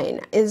fine,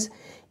 is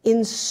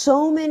in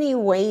so many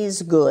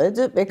ways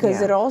good, because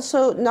Yeah. it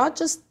also not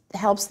just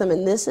helps them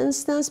in this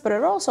instance, but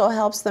it also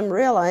helps them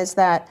realize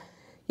that,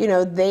 you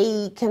know,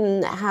 they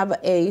can have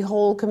a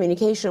whole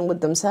communication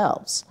with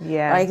themselves.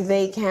 Yes. Like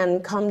they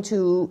can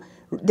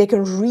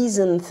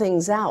reason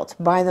things out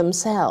by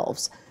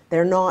themselves.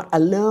 They're not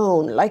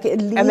alone. Like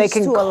it leads And they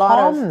can to a lot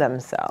of calm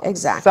themselves.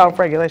 Exactly.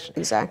 Self-regulation.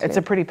 Exactly. It's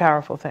a pretty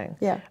powerful thing.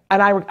 Yeah.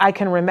 And I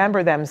can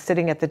remember them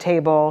sitting at the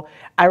table.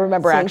 I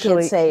remember Think it,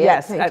 actually, say it,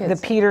 yes, think the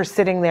it. Peter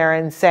sitting there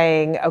and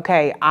saying,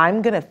 okay,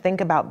 I'm going to think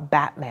about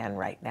Batman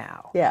right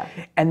now. Yeah.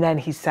 And then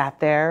he sat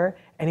there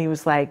and he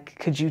was like,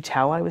 could you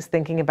tell I was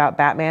thinking about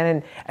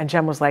Batman? And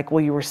Jem was like,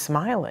 well, you were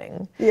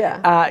smiling.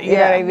 Yeah. You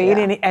know what I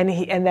mean?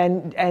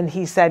 Yeah. And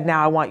he said,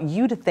 now I want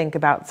you to think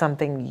about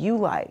something you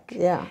like.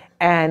 Yeah.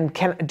 And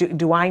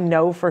do I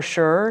know for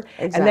sure?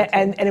 Exactly.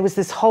 And it was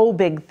this whole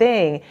big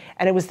thing,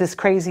 and it was this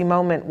crazy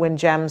moment when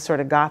Jem sort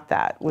of got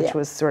that, which Yeah.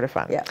 was sort of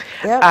fun. Yeah.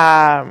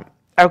 Yep.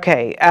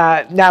 Okay.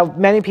 Now,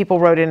 many people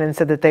wrote in and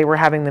said that they were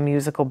having the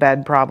musical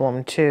bed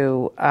problem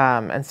too,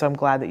 and so I'm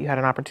glad that you had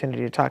an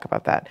opportunity to talk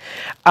about that.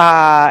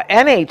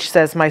 NH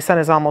says, my son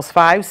is almost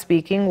 5,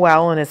 speaking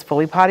well, and is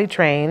fully potty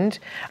trained,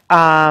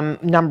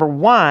 number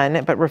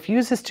 1, but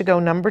refuses to go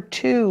number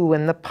 2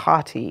 in the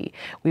potty.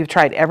 We've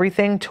tried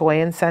everything, toy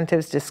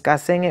incentives,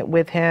 discussing it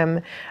with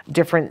him,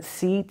 different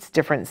seats,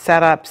 different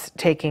setups,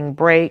 taking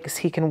breaks.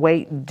 He can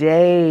wait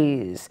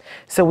days,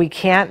 so we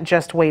can't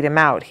just wait him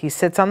out. He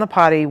sits on the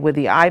potty with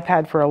the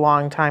iPad for a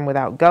long time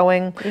without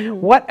going.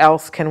 What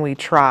else can we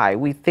try?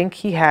 We think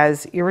he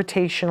has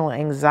irrational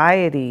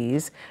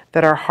anxieties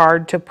that are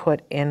hard to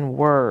put in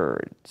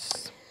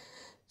words.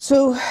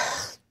 So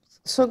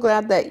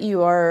glad that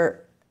you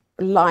are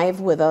live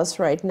with us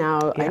right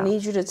now. Yeah. I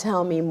need you to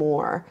tell me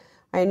more.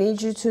 I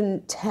need you to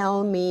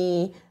tell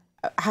me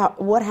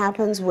what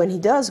happens when he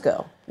does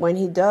go, when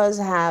he does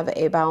have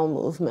a bowel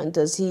movement.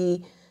 Does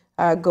he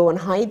go and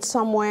hide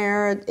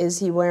somewhere? Is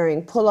he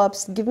wearing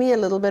pull-ups? Give me a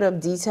little bit of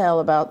detail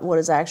about what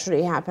is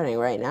actually happening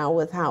right now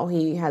with how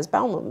he has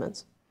bowel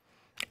movements.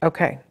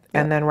 Okay,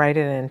 and then write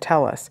it in and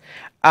tell us.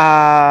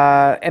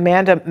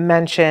 Amanda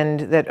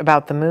mentioned that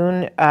about the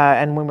moon,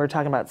 and when we were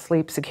talking about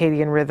sleep,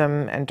 circadian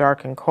rhythm, and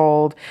dark and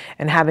cold,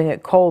 and having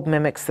it cold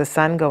mimics the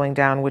sun going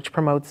down, which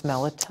promotes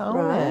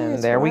melatonin.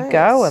 Right, There we right.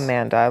 go,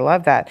 Amanda. I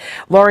love that.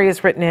 Laurie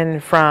has written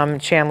in from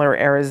Chandler,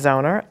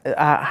 Arizona.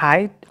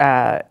 Hi,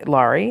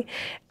 Laurie.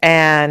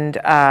 And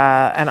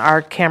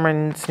our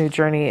Cameron's new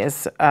journey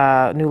is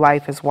new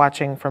life is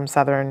watching from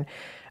Southern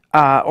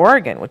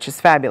Oregon, which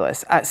is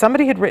fabulous.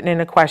 Somebody had written in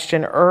a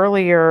question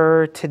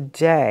earlier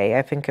today,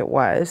 I think it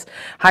was.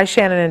 Hi,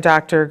 Shannon and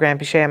Dr.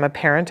 Granpichet. I'm a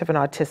parent of an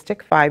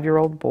autistic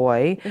 5-year-old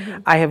boy.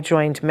 I have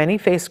joined many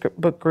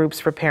Facebook groups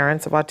for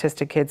parents of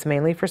autistic kids,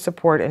 mainly for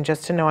support and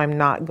just to know I'm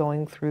not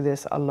going through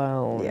this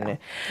alone.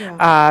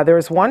 There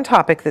is one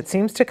topic that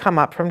seems to come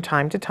up from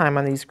time to time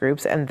on these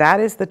groups, and that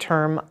is the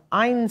term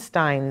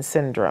Einstein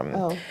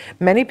syndrome.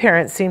 Many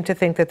parents seem to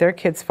think that their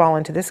kids fall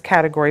into this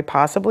category,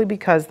 possibly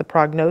because the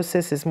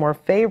prognosis is more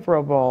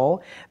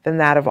favorable than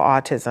that of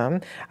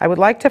autism. I would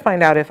like to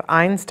find out if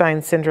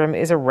Einstein syndrome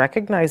is a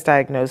recognized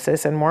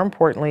diagnosis, and more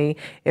importantly,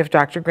 if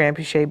Dr.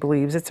 Granpichet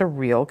believes it's a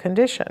real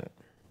condition.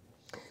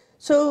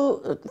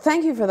 So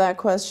thank you for that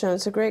question.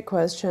 It's a great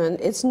question.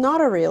 It's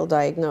not a real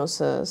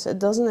diagnosis. It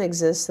doesn't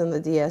exist in the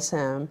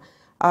DSM.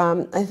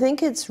 I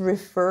think it's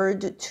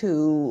referred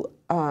to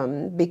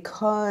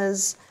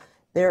because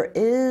there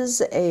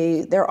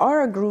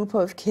are a group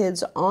of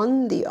kids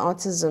on the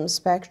autism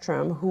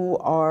spectrum who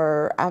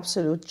are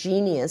absolute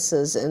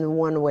geniuses in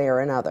one way or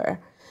another.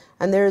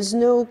 And there's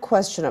no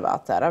question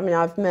about that. I mean,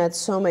 I've met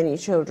so many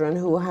children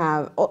who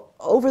have,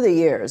 over the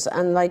years,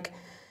 and like,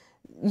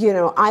 you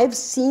know, I've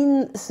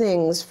seen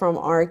things from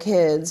our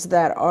kids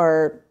that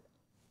are,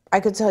 I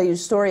could tell you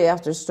story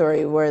after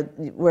story where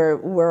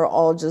we're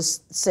all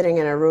just sitting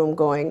in a room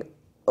going,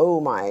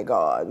 oh my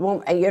God.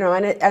 Well, you know,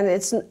 and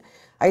it's,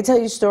 I tell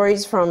you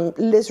stories from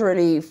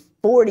literally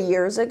 40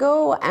 years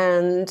ago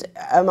and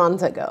a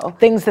month ago.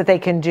 Things that they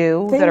can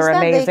do that are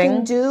amazing. Things that they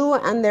can do,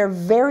 and they're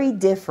very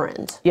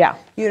different. Yeah.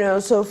 You know,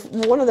 so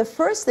one of the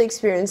first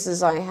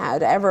experiences I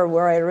had ever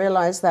where I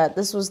realized that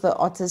this was the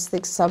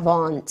autistic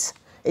savant.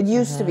 It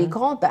used to be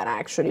called that,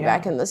 actually,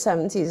 back in the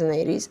 70s and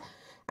 80s.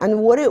 And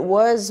what it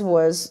was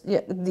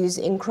these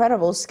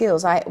incredible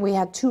skills. We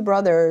had two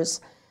brothers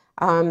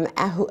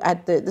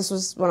this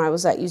was when I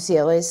was at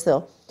UCLA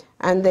still.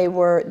 And they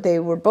were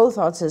both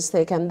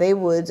autistic, and they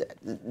would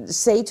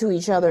say to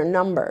each other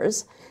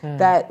numbers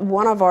that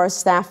one of our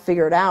staff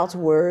figured out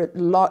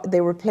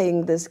they were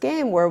playing this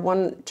game where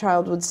one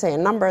child would say a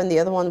number and the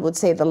other one would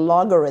say the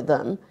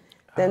logarithm.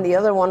 Then the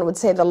other one would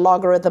say the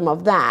logarithm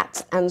of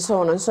that, and so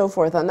on and so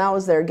forth. And that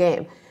was their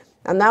game.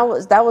 And that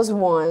was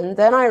one.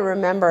 Then I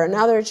remember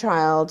another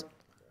child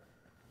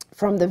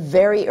from the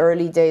very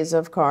early days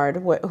of CARD,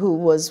 who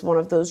was one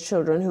of those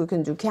children who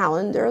can do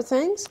calendar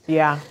things.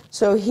 Yeah.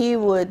 So he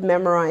would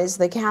memorize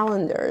the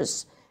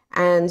calendars,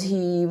 and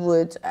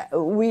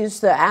we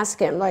used to ask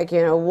him, like,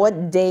 you know,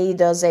 what day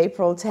does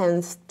April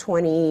 10th,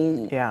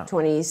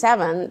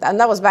 2027, and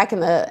that was back in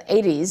the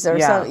 80s or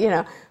so, you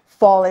know,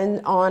 fall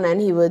on,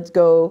 and he would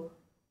go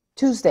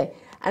Tuesday.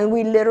 And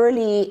we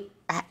literally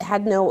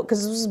had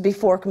because this was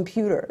before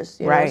computers,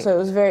 you know, so it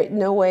was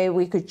no way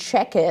we could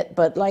check it,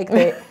 but like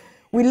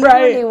we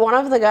literally, one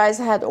of the guys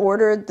had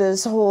ordered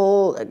this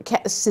whole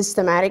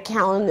systematic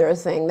calendar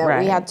thing that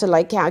we had to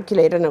like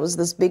calculate, and it was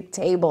this big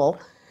table.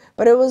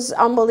 But it was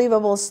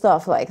unbelievable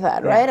stuff like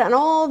that, right? And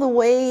all the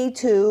way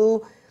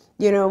to,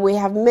 you know, we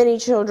have many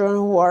children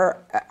who are,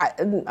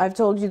 I've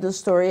told you the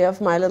story of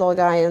my little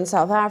guy in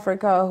South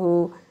Africa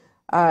who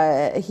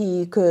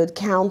he could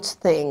count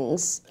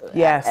things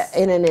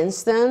in an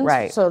instant.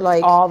 Right. So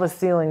like all the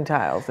ceiling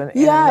tiles in a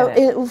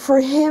minute. For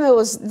him it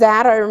was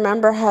that. I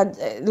remember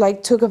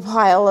took a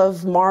pile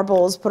of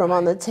marbles, put them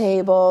on the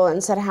table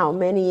and said how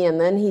many,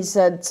 and then he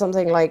said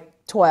something like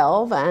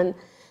 12 and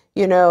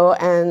you know,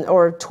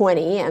 or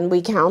 20, and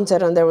we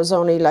counted and there was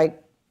only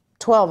like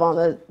 12 on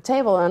the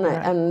table,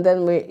 and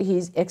then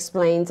he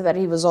explained that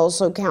he was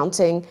also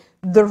counting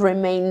the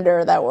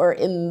remainder that were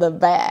in the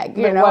bag,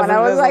 you know, and I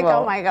was like,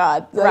 oh my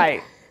God.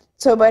 Like,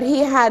 so, but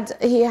he had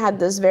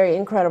this very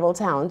incredible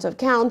talent of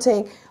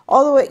counting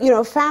all the way, you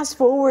know, fast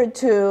forward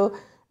to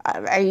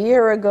a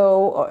year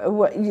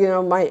ago, you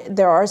know,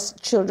 there are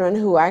children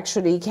who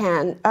actually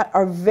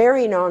are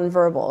very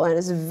nonverbal, and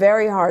it's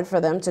very hard for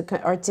them to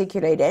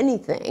articulate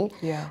anything.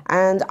 Yeah.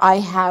 And I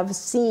have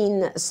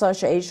seen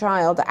such a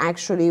child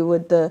actually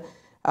with the,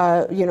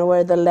 you know,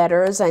 where the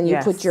letters, and you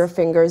put your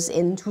fingers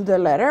into the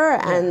letter,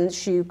 and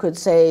she could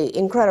say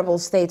incredible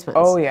statements.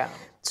 Oh, yeah.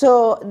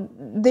 So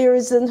there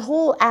is a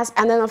whole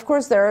and then of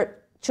course there are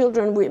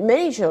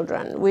many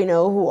children we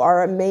know who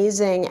are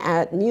amazing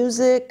at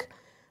music.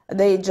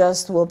 They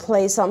just will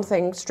play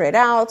something straight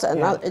out,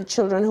 and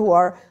children who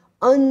are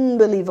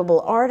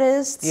unbelievable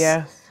artists.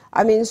 Yeah.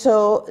 I mean,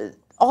 so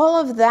all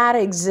of that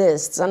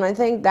exists, and I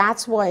think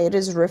that's why it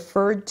is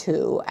referred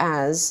to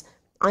as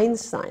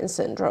Einstein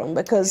syndrome,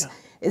 because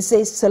it's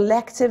a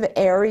selective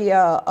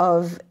area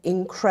of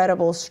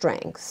incredible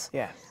strength.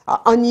 Yes.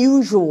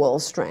 Unusual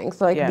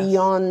strength, like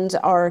beyond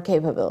our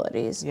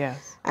capabilities. Yes.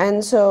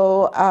 And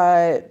so,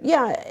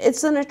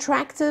 it's an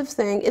attractive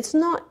thing. It's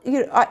not,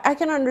 you know, I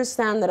can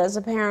understand that as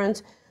a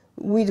parent,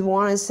 we'd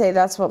want to say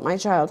that's what my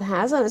child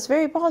has, and it's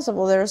very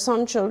possible. There are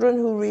some children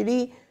who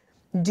really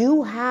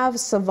do have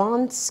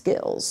savant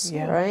skills,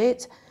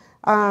 right?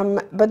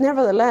 But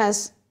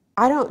nevertheless,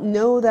 I don't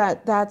know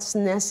that that's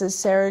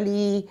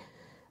necessarily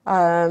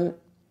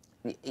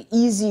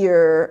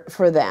easier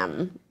for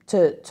them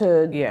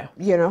to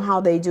you know,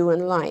 how they do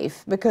in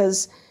life,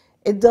 because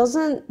it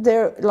doesn't,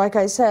 like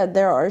I said,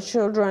 there are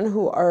children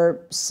who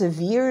are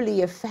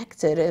severely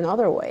affected in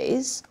other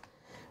ways,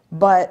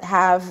 but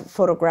have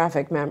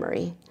photographic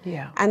memory.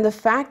 Yeah. And the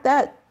fact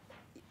that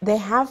they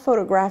have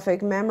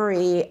photographic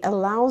memory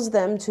allows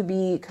them to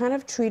be kind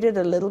of treated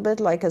a little bit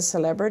like a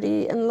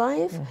celebrity in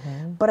life,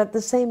 but at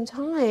the same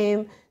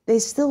time, they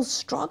still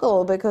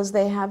struggle because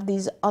they have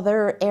these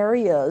other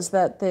areas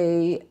that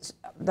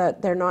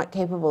they're not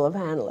capable of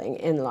handling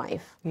in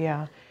life.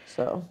 Yeah.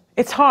 So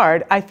it's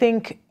hard. I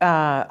think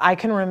I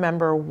can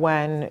remember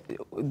when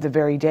the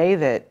very day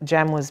that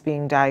Jem was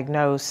being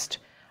diagnosed,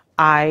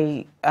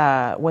 when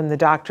the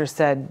doctor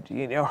said,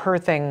 you know, her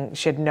thing,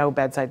 she had no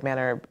bedside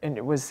manner, and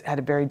had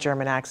a very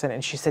German accent,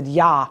 and she said,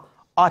 "Yeah,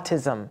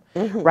 autism,"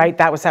 right?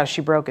 That was how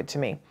she broke it to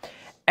me,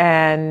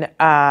 and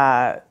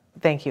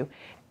thank you.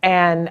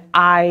 And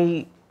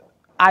I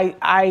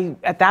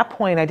at that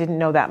point, I didn't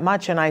know that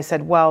much, and I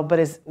said, well, but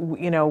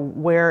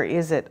where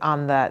is it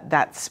on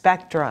that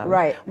spectrum?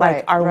 Right.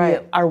 Like,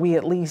 are we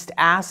at least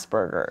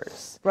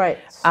Asperger's? Right.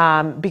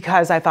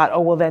 Because I thought,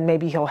 oh, well, then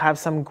maybe he'll have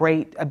some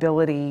great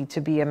ability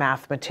to be a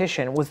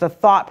mathematician, was the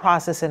thought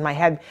process in my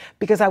head,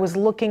 because I was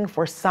looking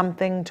for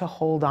something to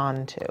hold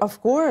on to.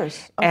 Of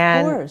course.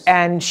 Of course.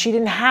 And she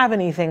didn't have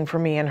anything for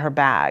me in her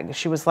bag.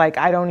 She was like,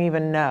 I don't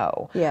even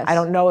know. Yes. I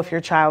don't know if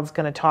your child's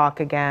going to talk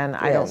again.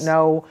 Yes. I don't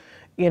know.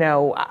 You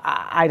know,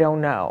 I don't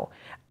know.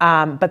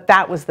 But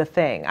that was the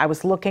thing. I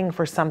was looking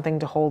for something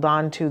to hold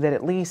on to that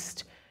at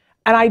least,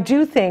 and I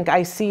do think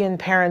I see in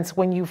parents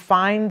when you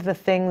find the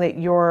thing that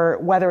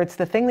whether it's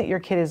the thing that your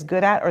kid is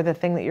good at or the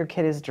thing that your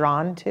kid is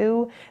drawn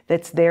to,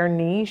 that's their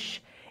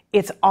niche,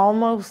 it's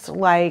almost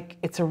like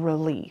it's a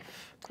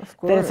relief. Of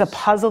course. That it's a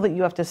puzzle that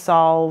you have to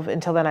solve.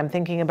 Until then, I'm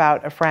thinking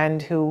about a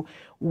friend who,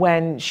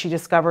 when she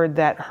discovered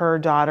that her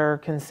daughter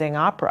can sing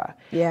opera.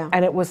 Yeah.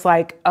 And it was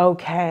like,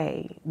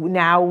 okay,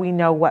 now we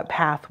know what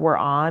path we're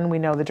on. We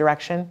know the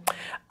direction.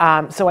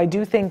 So I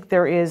do think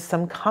there is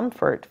some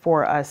comfort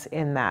for us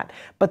in that.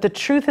 But the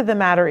truth of the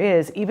matter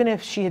is, even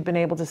if she had been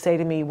able to say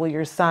to me, well,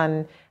 your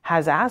son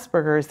has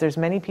Asperger's, there's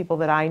many people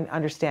that I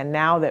understand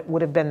now that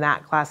would have been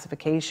that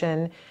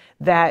classification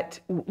that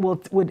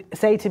would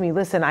say to me,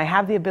 listen, I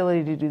have the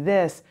ability to do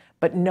this,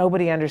 but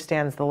nobody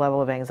understands the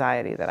level of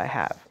anxiety that I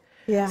have.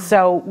 Yeah.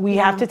 So we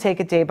have to take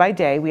it day by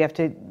day. We have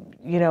to,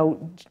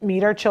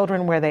 meet our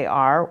children where they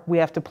are. We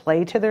have to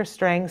play to their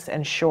strengths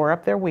and shore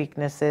up their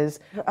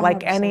weaknesses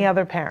like any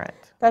other parent.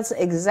 That's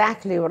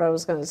exactly what I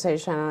was going to say,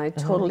 Shannon. I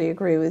totally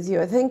agree with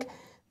you. I think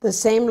the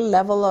same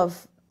level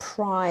of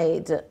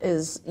pride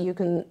is, you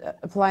can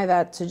apply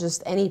that to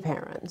just any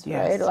parent,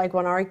 right? Like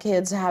when our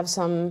kids have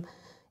some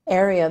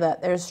area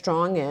that they're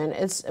strong in,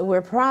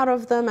 we're proud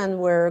of them and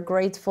we're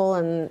grateful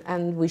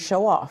and we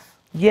show off.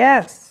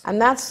 Yes.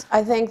 And that's,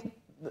 I think,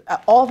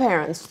 all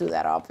parents do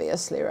that,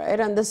 obviously, right?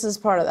 And this is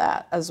part of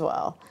that as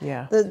well.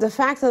 Yeah. The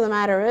fact of the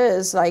matter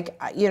is, like,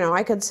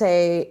 I could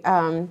say,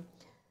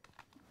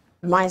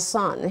 my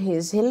son,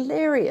 he's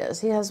hilarious.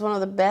 He has one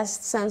of the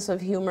best sense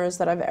of humors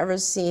that I've ever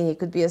seen. He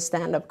could be a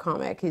stand-up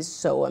comic. He's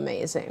so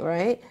amazing,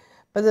 right?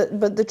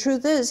 But the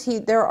truth is,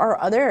 there are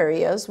other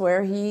areas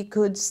where he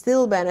could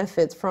still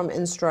benefit from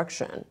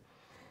instruction.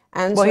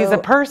 And well, he's a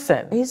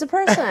person. He's a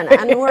person,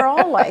 and we're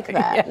all like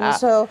that. And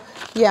so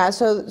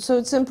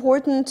it's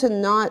important to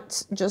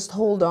not just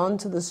hold on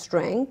to the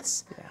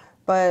strengths,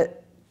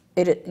 but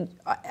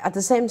at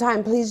the same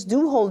time, please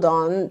do hold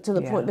on to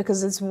the point,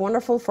 because it's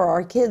wonderful for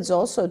our kids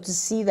also to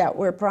see that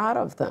we're proud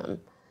of them.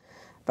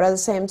 But at the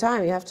same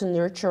time, you have to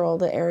nurture all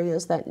the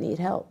areas that need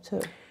help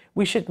too.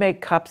 We should make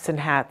cups and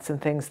hats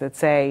and things that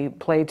say,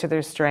 play to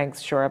their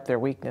strengths, shore up their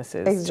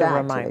weaknesses, to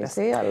remind us.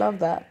 See, I love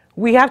that.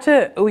 We have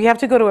to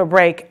go to a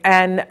break,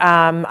 and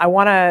I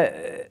want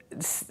to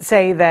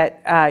say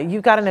that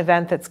you've got an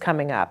event that's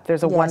coming up.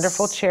 There's a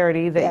wonderful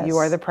charity that you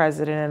are the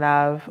president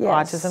of,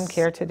 Autism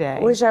Care Today.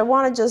 Which I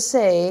want to just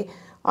say,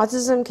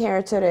 Autism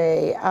Care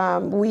Today,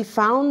 we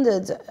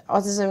founded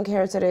Autism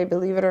Care Today,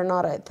 believe it or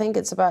not, I think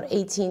it's about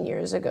 18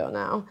 years ago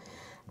now.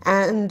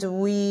 And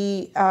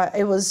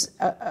it was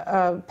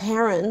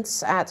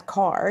parents at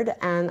CARD,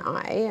 and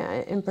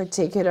I, in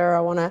particular,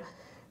 I want to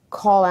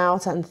call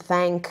out and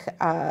thank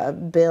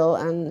Bill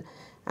and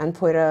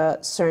Poita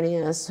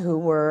Cernius, who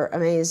were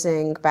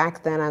amazing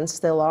back then and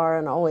still are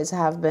and always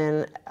have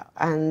been.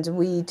 And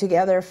we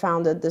together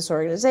founded this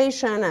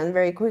organization, and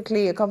very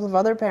quickly a couple of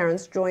other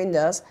parents joined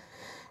us.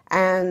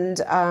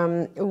 And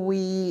our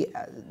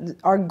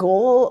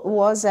goal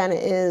was and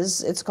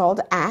is, it's called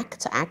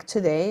ACT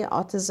Today,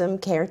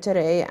 Autism Care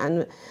Today,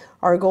 and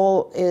our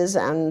goal is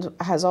and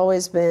has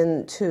always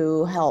been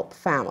to help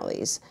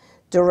families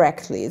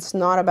directly. It's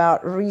not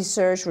about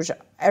research, which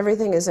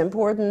everything is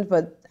important,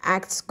 but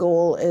ACT's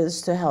goal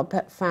is to help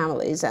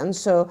families. And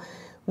so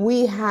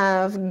we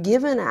have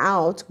given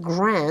out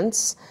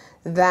grants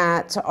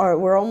that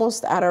we're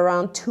almost at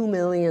around $2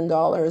 million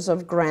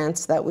of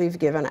grants that we've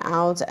given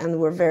out, and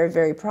we're very,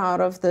 very proud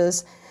of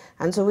this.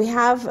 And so we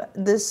have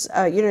this,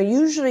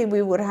 usually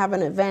we would have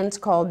an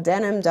event called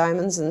Denim,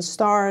 Diamonds, and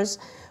Stars,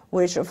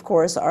 which of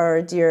course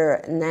our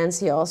dear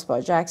Nancy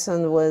Ospa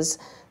Jackson was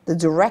the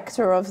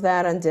director of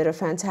that and did a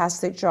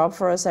fantastic job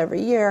for us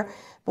every year.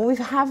 But we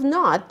have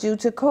not, due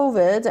to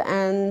COVID,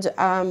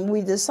 and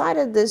we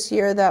decided this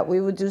year that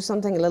we would do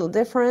something a little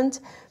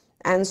different.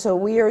 And so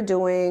we are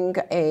doing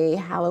a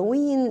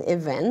Halloween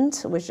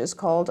event, which is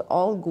called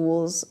All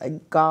Ghouls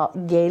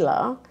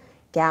Gala.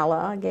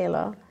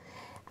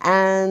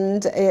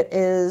 And it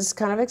is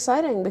kind of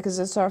exciting because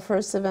it's our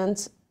first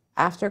event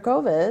after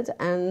COVID,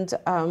 and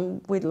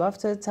we'd love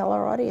to tell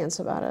our audience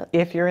about it.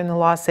 If you're in the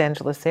Los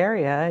Angeles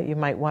area, you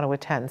might want to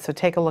attend. So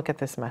take a look at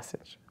this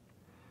message.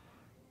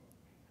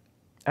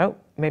 Oh,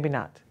 maybe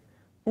not.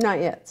 Not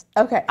yet.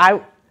 Okay.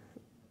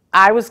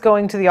 I was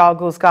going to the All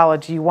Ghouls Gala.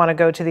 Do you want to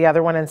go to the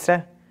other one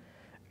instead?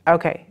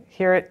 Okay,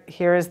 here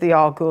is the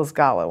All Ghouls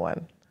Gala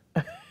one.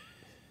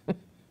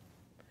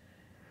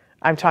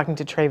 I'm talking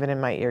to Traven in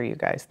my ear, you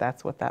guys.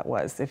 That's what that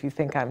was. If you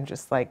think I'm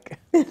just like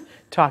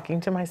talking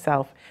to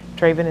myself,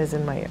 Traven is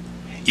in my ear.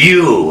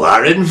 You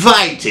are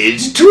invited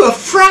to a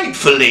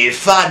frightfully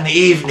fun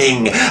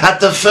evening at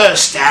the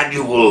first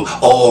annual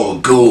All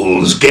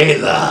Ghouls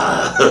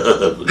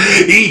Gala.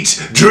 Eat,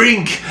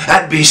 drink,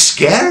 and be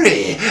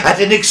scary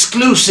at an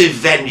exclusive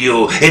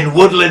venue in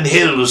Woodland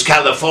Hills,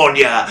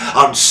 California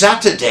on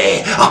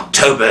Saturday,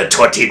 October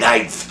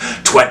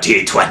 29th,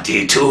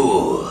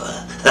 2022.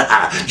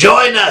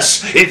 Join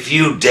us if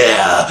you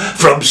dare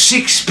from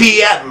 6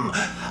 p.m.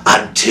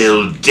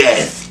 until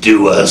death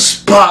do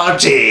us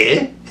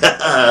party.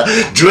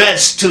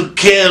 Dressed to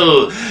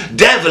kill.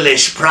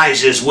 Devilish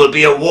prizes will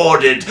be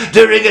awarded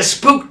during a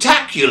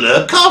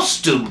spooktacular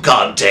costume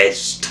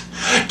contest.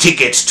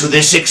 Tickets to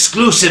this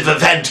exclusive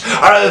event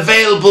are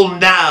available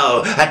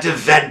now at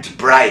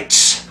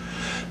Eventbrite.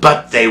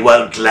 But they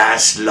won't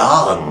last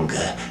long.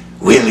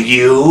 Will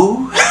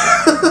you?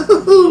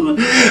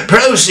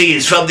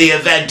 Proceeds from the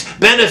event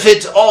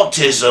benefit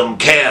autism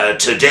care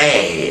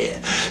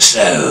today.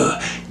 So,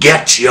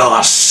 get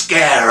your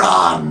scare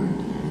on.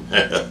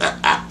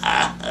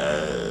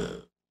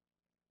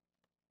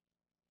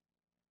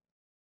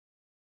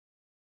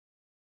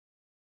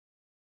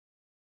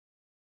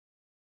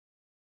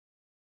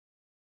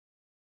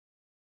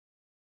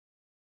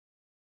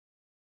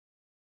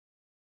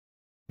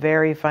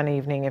 Very fun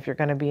evening if you're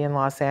going to be in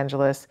Los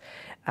Angeles.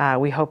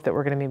 We hope that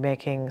we're going to be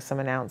making some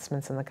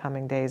announcements in the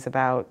coming days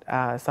about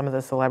some of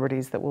the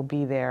celebrities that will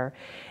be there,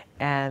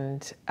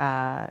 and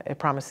it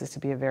promises to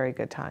be a very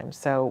good time.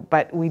 So,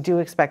 but we do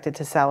expect it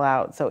to sell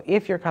out. So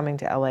if you're coming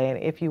to LA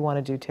and if you want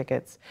to do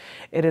tickets,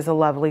 it is a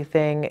lovely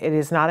thing. It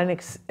is not an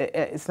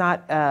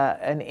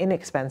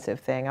inexpensive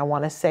thing. I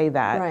want to say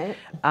that. Right.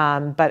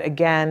 But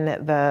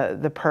again,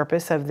 the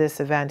purpose of this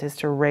event is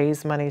to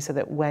raise money so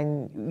that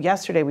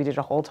yesterday we did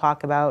a whole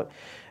talk about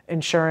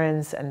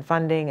insurance and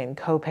funding and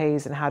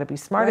co-pays and how to be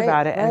smart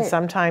about it. And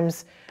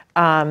sometimes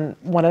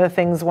one of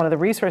the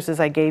resources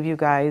I gave you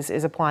guys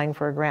is applying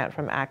for a grant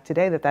from Act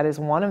Today. That is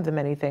one of the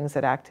many things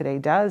that Act Today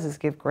does, is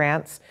give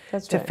grants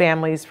to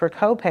families for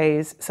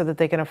co-pays so that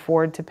they can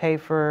afford to pay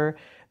for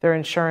their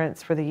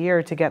insurance for the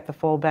year to get the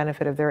full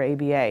benefit of their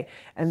ABA.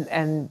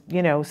 And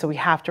you know, so we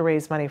have to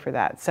raise money for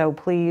that. So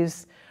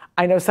please,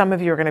 I know some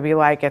of you are going to be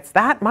like, it's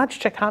that much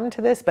to come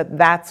to this, but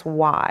that's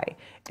why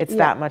it's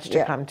that much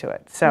to come to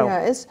it. So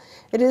yeah, it's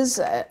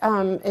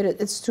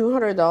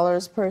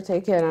 $200 per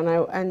ticket,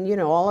 and you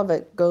know, all of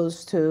it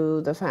goes to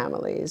the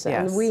families.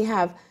 And we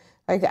have,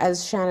 like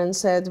as Shannon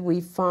said,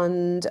 we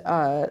fund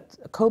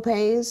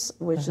co-pays,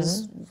 which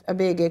is a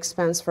big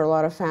expense for a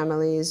lot of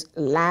families.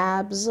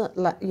 Labs,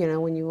 you know,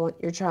 when you want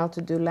your child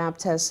to do lab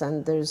tests,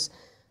 and there's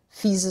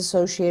fees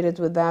associated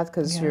with that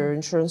because your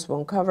insurance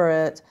won't cover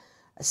it.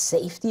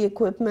 Safety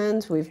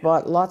equipment, we've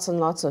bought lots and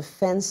lots of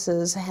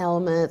fences,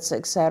 helmets,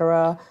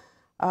 etc.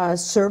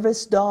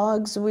 Service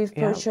dogs we've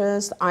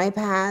purchased,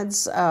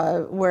 iPads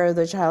where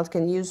the child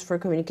can use for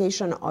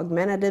communication,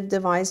 augmentative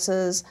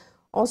devices,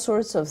 all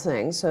sorts of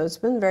things. So it's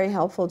been very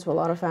helpful to a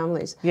lot of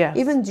families. Yes.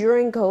 Even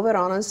during COVID,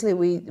 honestly,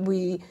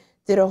 we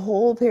did a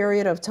whole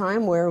period of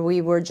time where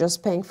we were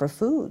just paying for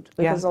food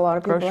because a lot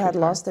of people had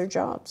lost their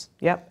jobs.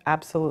 Yep,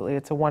 absolutely.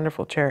 It's a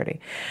wonderful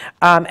charity.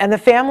 And the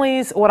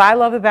families, what I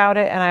love about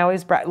it, and I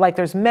always, like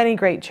there's many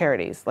great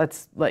charities.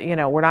 You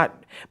know, we're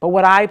not, but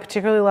what I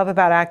particularly love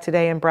about Act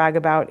Today and brag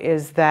about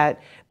is that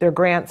they're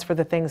grants for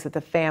the things that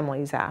the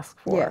families ask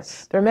for.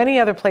 Yes. There are many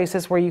other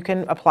places where you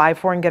can apply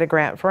for and get a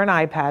grant for an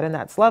iPad, and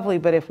that's lovely,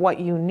 but if what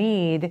you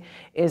need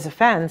is a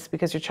fence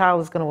because your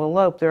child is going to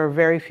elope, there are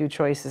very few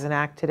choices, and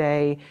Act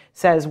Today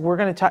says we're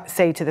going to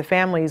say to the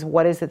families,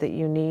 what is it that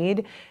you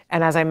need?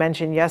 And as I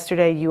mentioned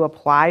yesterday, you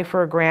apply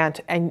for a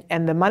grant, and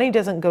the money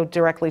doesn't go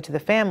directly to the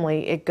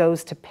family, it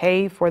goes to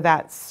pay for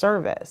that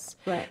service.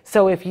 Right.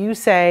 So if you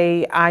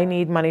say, I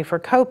need money for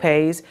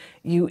co-pays,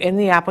 in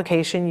the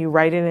application, you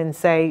write in and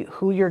say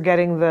who you're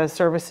getting the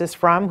services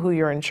from, who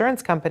your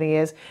insurance company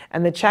is,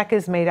 and the check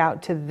is made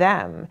out to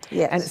them.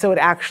 Yes. And so it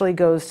actually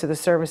goes to the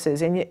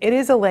services. And it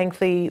is a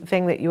lengthy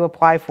thing that you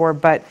apply for,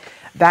 but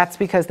that's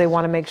because they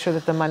want to make sure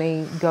that the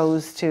money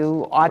goes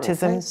to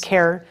Autism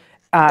Care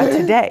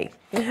Today.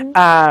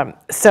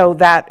 So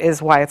that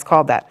is why it's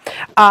called that.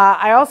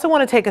 I also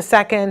want to take a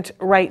second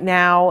right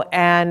now,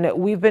 and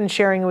we've been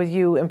sharing with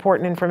you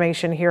important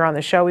information here on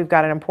the show. We've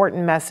got an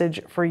important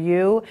message for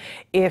you.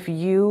 If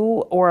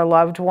you or a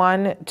loved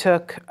one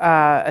took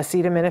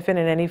acetaminophen in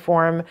any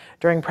form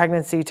during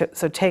pregnancy,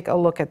 so take a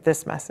look at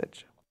this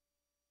message.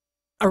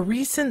 A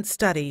recent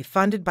study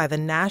funded by the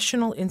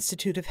National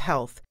Institute of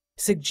Health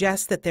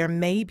suggests that there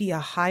may be a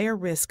higher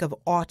risk of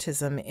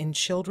autism in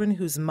children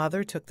whose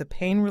mother took the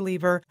pain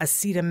reliever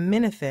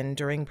acetaminophen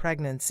during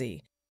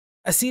pregnancy.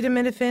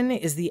 Acetaminophen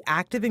is the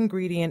active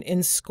ingredient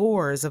in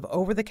scores of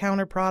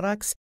over-the-counter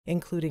products,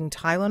 including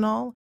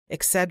Tylenol,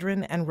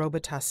 Excedrin, and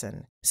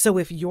Robitussin. So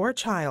if your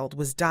child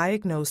was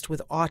diagnosed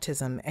with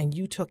autism and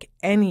you took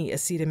any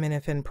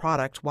acetaminophen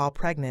product while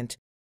pregnant,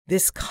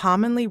 this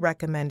commonly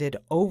recommended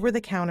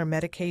over-the-counter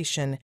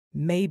medication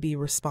may be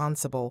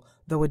responsible,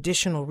 though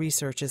additional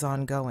research is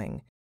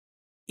ongoing.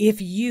 If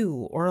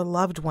you or a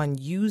loved one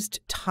used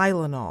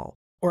Tylenol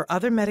or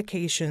other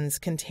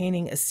medications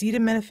containing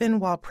acetaminophen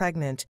while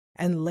pregnant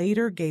and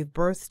later gave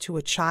birth to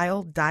a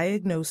child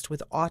diagnosed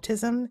with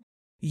autism,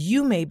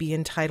 you may be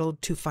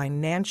entitled to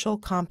financial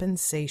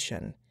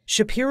compensation.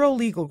 Shapiro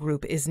Legal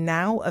Group is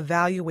now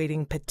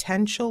evaluating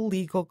potential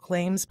legal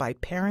claims by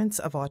parents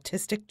of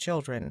autistic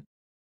children.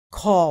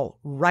 Call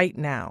right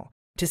now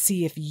to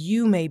see if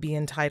you may be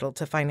entitled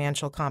to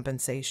financial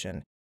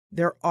compensation.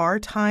 There are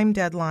time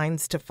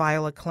deadlines to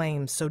file a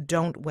claim, so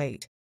don't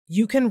wait.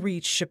 You can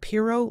reach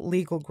Shapiro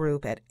Legal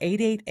Group at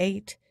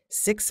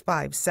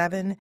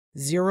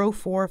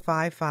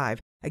 888-657-0455.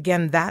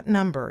 Again, that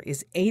number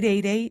is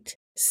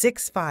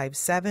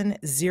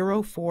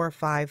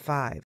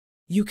 888-657-0455.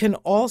 You can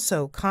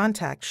also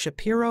contact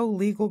Shapiro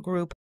Legal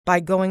Group by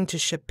going to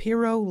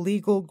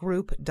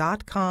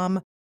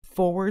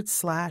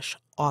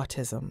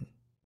shapirolegalgroup.com/autism.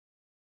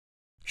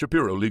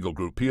 Shapiro Legal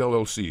Group,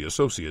 PLLC,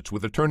 associates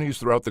with attorneys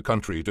throughout the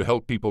country to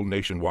help people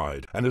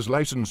nationwide, and is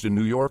licensed in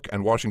New York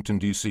and Washington,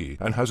 D.C.,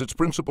 and has its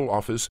principal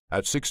office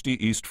at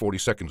 60 East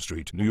 42nd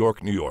Street, New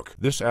York, New York.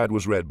 This ad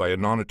was read by a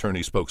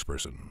non-attorney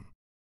spokesperson.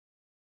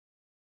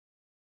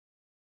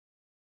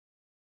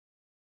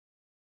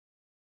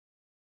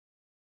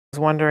 I was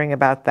wondering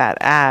about that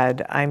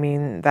ad. I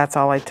mean, that's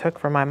all I took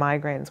for my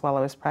migraines while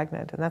I was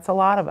pregnant, and that's a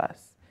lot of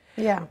us.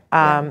 Yeah.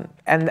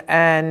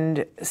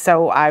 And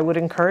so I would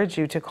encourage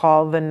you to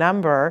call the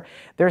number.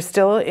 There's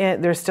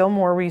still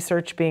more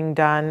research being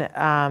done,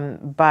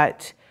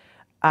 but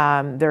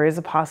there is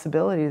a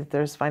possibility that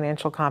there's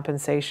financial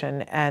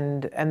compensation,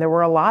 and there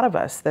were a lot of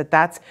us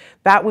that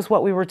was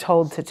what we were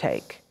told to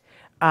take.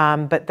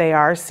 But they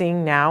are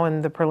seeing now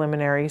in the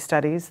preliminary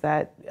studies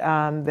that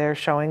they're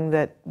showing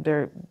that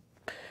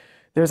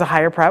there's a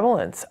higher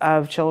prevalence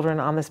of children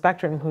on the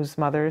spectrum whose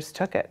mothers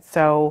took it.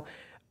 So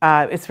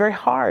it's very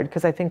hard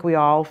because I think we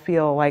all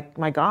feel like,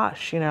 my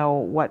gosh,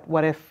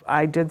 what if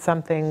I did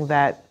something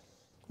that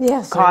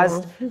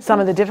caused some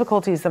of the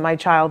difficulties that my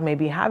child may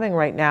be having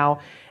right now?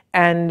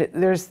 And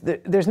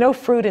there's no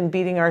fruit in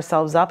beating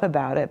ourselves up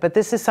about it, but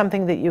this is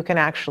something that you can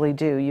actually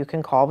do. You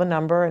can call the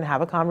number and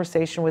have a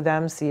conversation with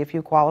them, see if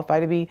you qualify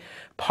to be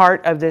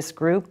part of this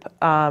group,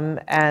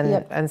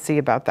 and see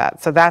about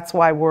that. So that's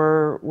why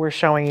we're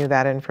showing you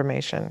that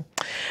information.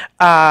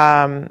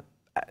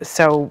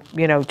 So,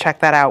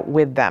 check that out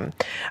with them.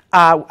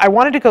 I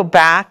wanted to go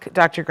back,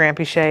 Dr.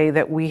 Granpeesheh,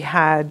 that we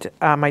had,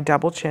 my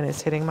double chin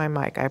is hitting my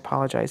mic. I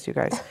apologize, you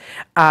guys.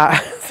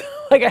 I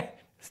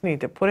just need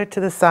to put it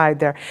to the side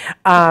there.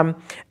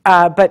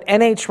 But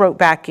NH wrote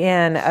back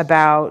in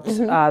about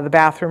the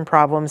bathroom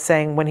problem,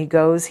 saying when he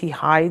goes, he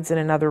hides in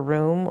another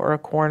room or a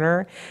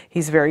corner.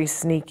 He's very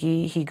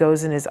sneaky. He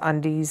goes in his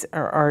undies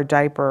or a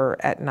diaper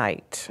at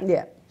night.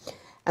 Yeah.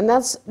 And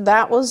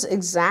that was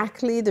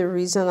exactly the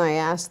reason I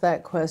asked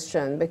that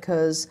question,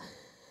 because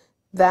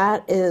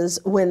that is,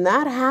 when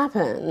that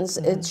happens,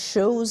 it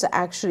shows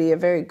actually a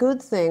very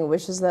good thing,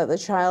 which is that the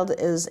child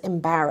is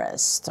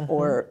embarrassed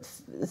or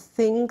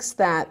thinks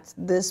that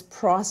this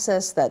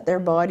process that their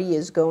body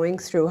is going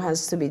through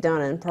has to be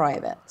done in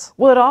private.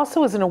 Well, it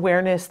also is an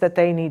awareness that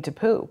they need to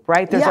poop,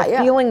 right? There's a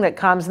feeling that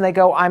comes and they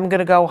go, I'm going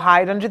to go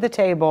hide under the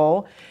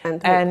table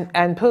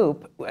and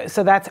poop.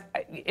 So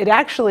it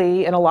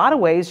actually, in a lot of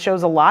ways,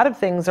 shows a lot of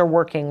things are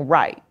working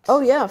right.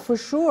 Oh, yeah, for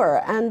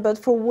sure. But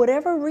for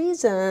whatever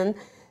reason,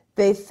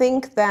 they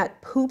think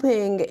that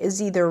pooping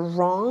is either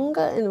wrong,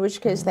 in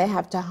which case they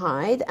have to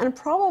hide. And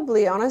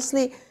probably,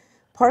 honestly,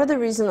 part of the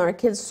reason our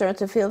kids start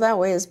to feel that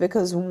way is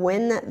because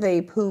when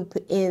they poop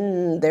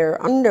in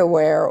their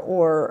underwear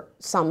or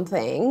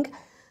something,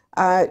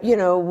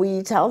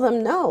 we tell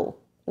them, no,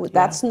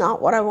 that's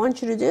not what I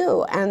want you to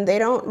do. And they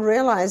don't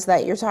realize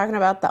that you're talking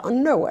about the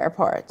underwear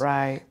part.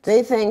 Right.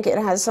 They think it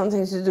has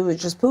something to do with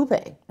just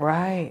pooping.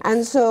 Right.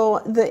 And so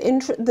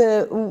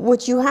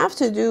what you have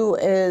to do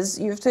is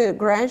you have to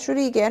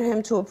gradually get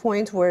him to a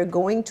point where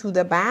going to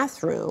the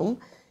bathroom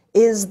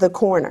is the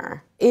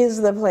corner,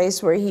 is the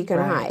place where he can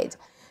hide.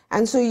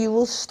 And so you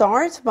will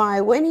start by,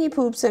 when he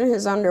poops in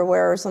his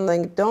underwear or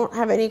something, don't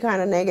have any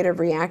kind of negative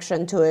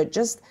reaction to it.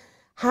 Just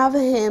have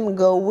him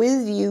go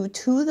with you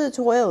to the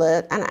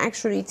toilet and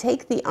actually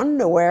take the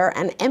underwear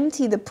and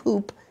empty the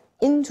poop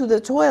into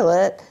the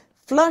toilet,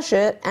 flush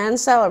it, and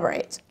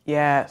celebrate.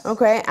 Yes.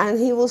 Okay, and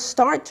he will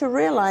start to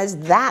realize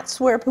that's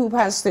where poop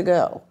has to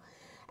go.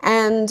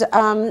 And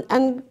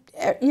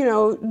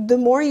the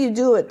more you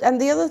do it,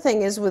 and the other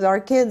thing is with our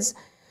kids,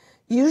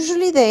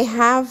 usually they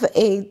have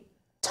a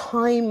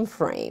time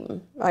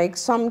frame. Like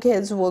some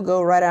kids will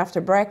go right after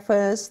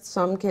breakfast,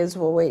 some kids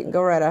will wait and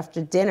go right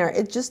after dinner.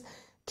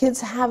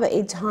 Kids have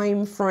a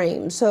time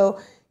frame. So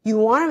you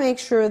want to make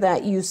sure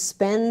that you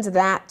spend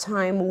that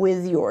time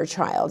with your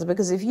child,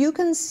 because if you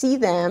can see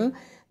them,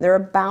 they're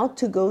about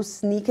to go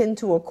sneak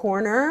into a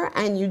corner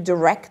and you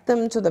direct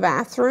them to the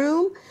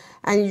bathroom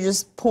and you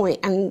just point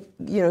and,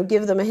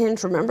 give them a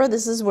hint, remember,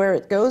 this is where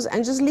it goes,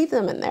 and just leave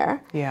them in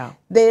there. Yeah.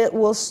 They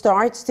will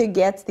start to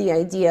get the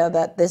idea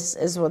that this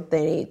is what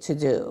they need to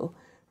do.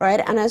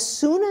 Right? And as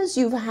soon as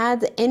you've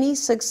had any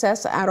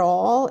success at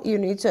all, you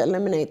need to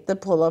eliminate the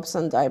pull-ups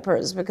and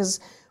diapers, because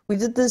we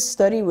did this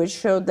study which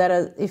showed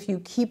that if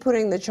you keep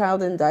putting the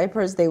child in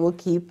diapers, they will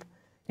keep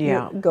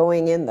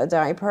going in the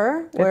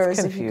diaper. Whereas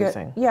it's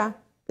confusing.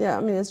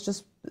 It's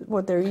just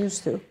what they're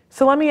used to.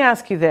 So let me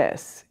ask you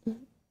this.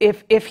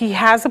 If he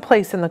has a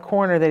place in the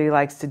corner that he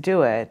likes to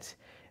do it,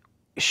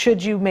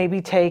 should you maybe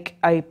take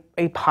a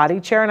potty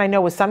chair? And I know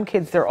with some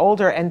kids they're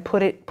older, and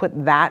put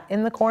that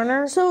in the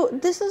corner. So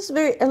this is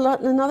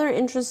another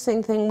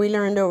interesting thing we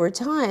learned over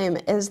time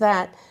is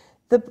that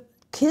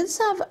kids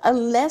have a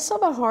less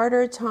of a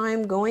harder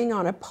time going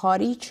on a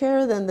potty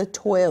chair than the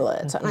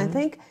toilet. And I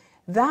think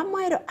that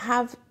might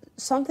have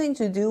something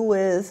to do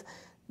with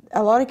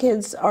a lot of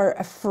kids are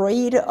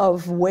afraid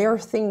of where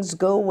things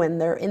go when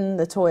they're in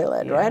the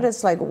toilet, right?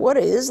 It's like, what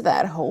is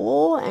that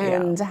hole?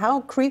 And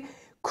how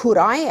could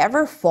I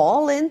ever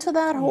fall into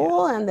that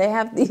hole? And they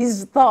have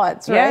these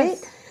thoughts, right?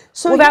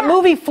 So well, that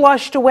movie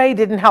Flushed Away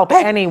didn't help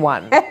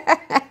anyone,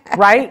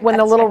 right? When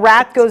the little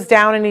rat goes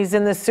down and he's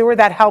in the sewer,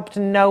 that helped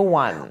no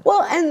one.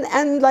 Well,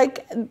 and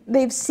like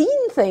they've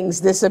seen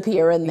things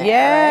disappear in there,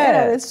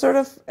 right? And it's sort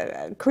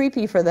of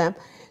creepy for them.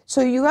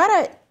 So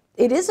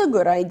it is a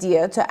good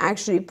idea to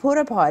actually put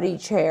a potty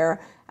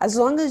chair, as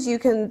long as you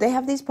can. They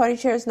have these potty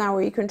chairs now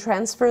where you can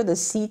transfer the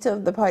seat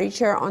of the potty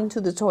chair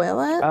onto the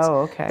toilet.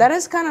 Oh, okay. That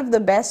is kind of the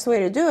best way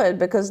to do it,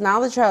 because now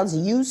the child's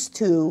used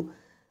to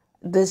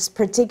this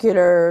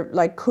particular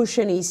like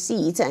cushiony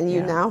seat, and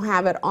you now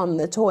have it on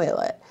the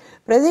toilet.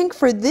 But I think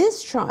for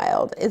this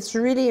child, it's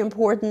really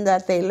important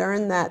that they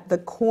learn that the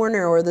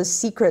corner or the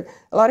secret,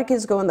 a lot of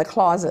kids go in the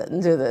closet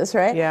and do this,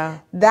 right? Yeah.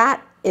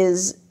 That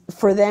is,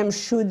 for them,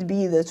 should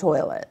be the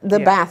toilet, the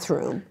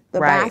bathroom.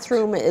 The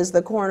bathroom is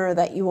the corner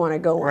that you want to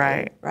go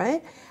in,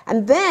 right?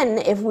 And then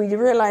if we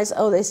realize,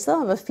 oh, they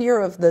still have a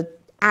fear of the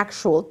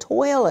actual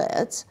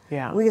toilet,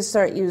 we can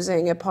start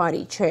using a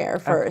potty chair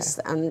first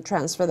and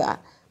transfer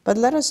that. But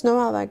let us know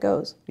how that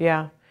goes.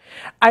 Yeah.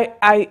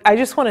 I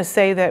just want to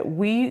say that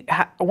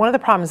one of the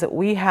problems that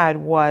we had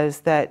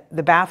was that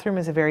the bathroom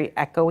is a very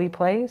echoey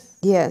place.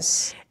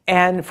 Yes.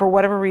 And for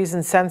whatever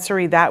reason,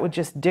 sensory, that would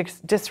just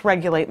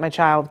dysregulate my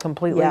child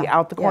completely,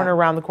 out the corner,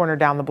 around the corner,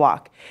 down the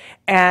block.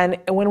 And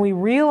when we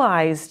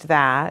realized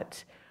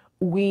that,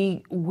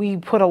 we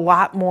put a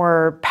lot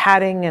more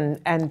padding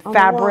and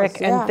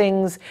fabric and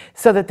things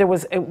so that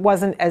it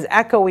wasn't as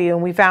echoey,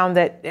 and we found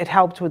that it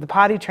helped with the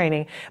potty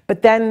training.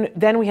 But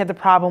then we had the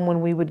problem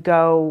when we would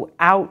go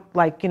out,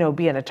 like,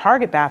 be in a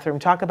Target bathroom,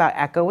 talk about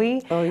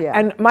echoey. Oh yeah.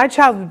 And my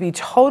child would be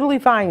totally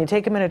fine. You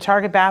take him in a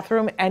Target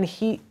bathroom and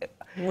he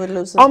would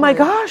lose his oh my mind.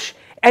 gosh,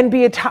 and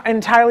be an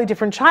entirely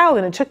different child.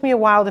 And it took me a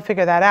while to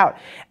figure that out.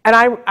 And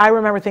I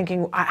remember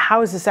thinking,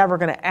 how is this ever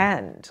going to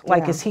end?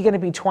 Like, is he going to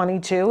be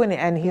 22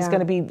 and he's going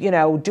to be,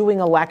 doing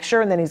a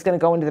lecture, and then he's going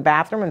to go into the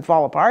bathroom and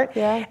fall apart?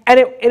 Yeah. And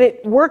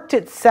it worked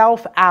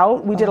itself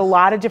out. We did a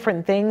lot of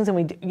different things,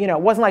 and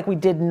it wasn't like we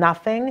did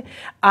nothing.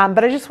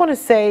 But I just want to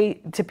say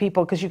to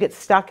people, because you get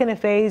stuck in a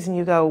phase and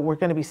you go, we're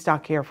going to be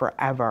stuck here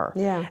forever.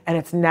 Yeah. And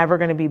it's never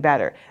going to be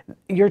better.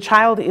 Your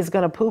child is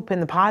going to poop in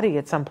the potty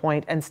at some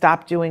point and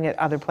stop doing it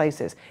other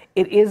places.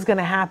 It is going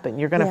to happen.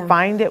 You're going to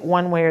find it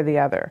one way or the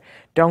other.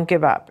 Don't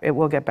give up. It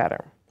will get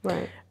better.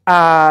 Right.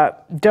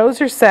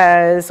 Dozer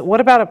says,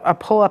 what about a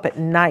pull-up at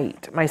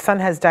night? My son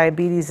has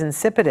diabetes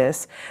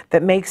insipidus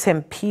that makes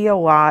him pee a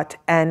lot,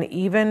 and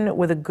even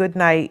with a good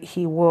night,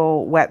 he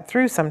will wet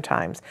through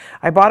sometimes.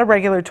 I bought a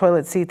regular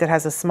toilet seat that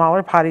has a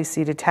smaller potty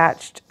seat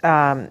attached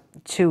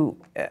to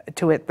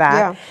it.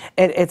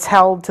 It's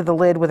held to the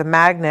lid with a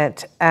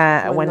magnet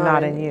when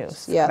not in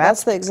use. Yeah,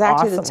 that's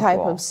exactly the awesome type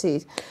cool. of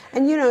seat.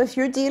 And if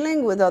you're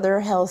dealing with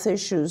other health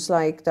issues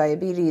like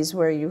diabetes,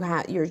 where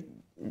you're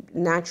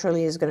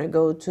naturally is going to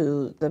go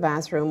to the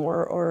bathroom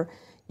or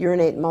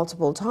urinate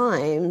multiple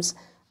times,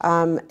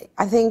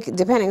 I think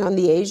depending on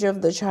the age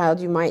of the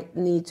child, you might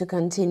need to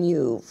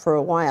continue for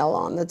a while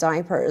on the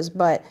diapers.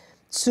 But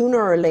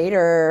sooner or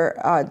later,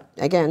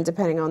 again,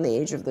 depending on the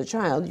age of the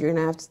child, you're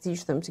going to have to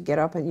teach them to get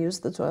up and use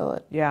the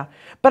toilet. Yeah.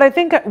 But I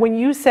think when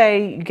you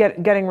say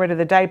getting rid of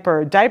the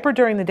diaper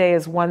during the day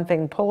is one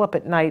thing, pull up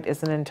at night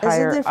is an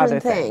entire other thing. It's a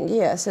different thing.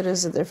 Yes, it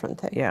is a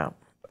different thing. Yeah.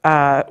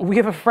 We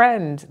have a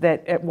friend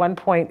that at one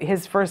point,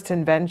 his first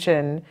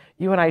invention,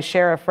 you and I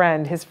share a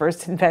friend, his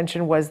first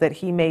invention was that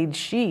he made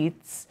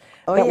sheets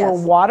that were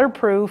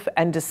waterproof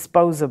and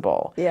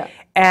disposable. Yeah.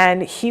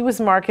 And he was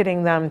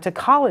marketing them to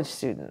college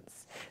students.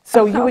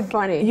 So you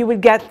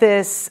would get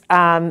this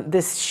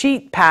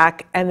sheet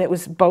pack, and it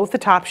was both the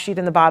top sheet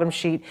and the bottom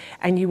sheet,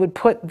 and you would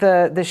put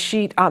the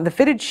sheet on, the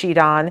fitted sheet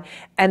on,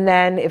 and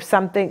then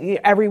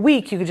every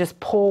week you could just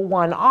pull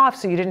one off,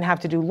 so you didn't have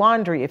to do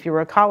laundry if you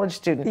were a college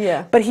student.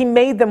 Yeah. But he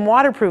made them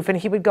waterproof, and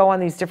he would go on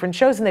these different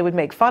shows, and they would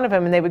make fun of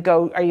him, and they would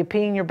go, "Are you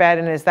peeing your bed?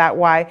 And is that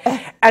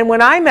why?" And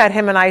when I met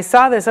him and I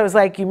saw this, I was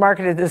like, "You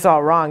marketed this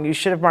all wrong. You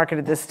should have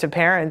marketed this to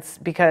parents,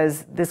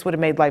 because this would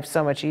have made life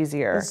so much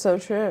easier." That's so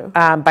true.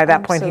 By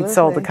that point, he'd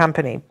sold the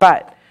company.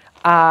 But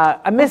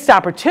a missed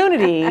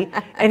opportunity.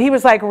 And he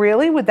was like,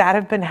 "Really? Would that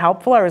have been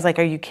helpful?" I was like,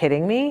 "Are you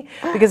kidding me?"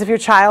 Because if your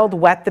child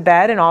wet the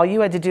bed and all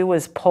you had to do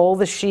was pull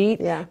the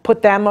sheet,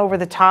 put them over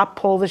the top,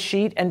 pull the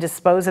sheet, and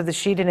dispose of the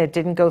sheet, and it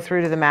didn't go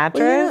through to the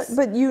mattress.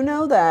 Well, but you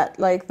know that,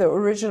 like, the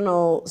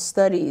original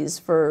studies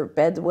for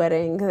bed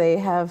wetting, they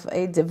have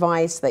a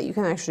device that you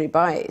can actually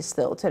buy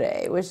still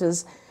today, which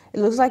is, it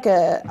looks like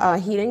a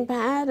heating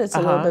pad. It's a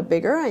little bit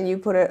bigger, and you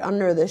put it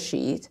under the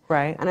sheet.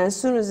 Right. And as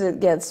soon as it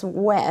gets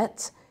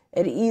wet,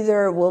 it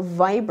either will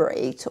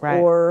vibrate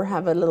or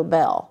have a little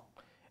bell.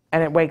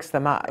 And it wakes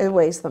them up. It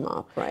wakes them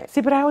up, right. See,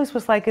 but I always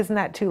was like, isn't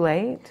that too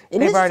late?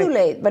 It is too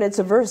late, but it's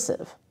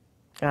aversive.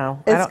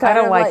 No, It's I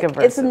don't like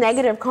it's a aversives.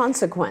 negative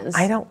consequence.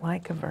 I don't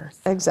like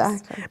aversives.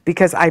 Exactly.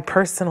 Because I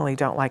personally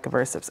don't like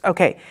aversives.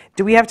 Okay,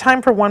 do we have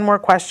time for one more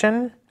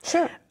question?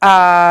 Sure.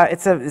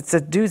 It's a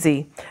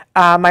doozy.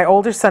 My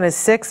older son is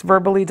 6,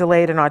 verbally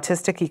delayed and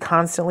autistic. He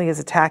constantly is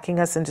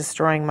attacking us and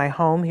destroying my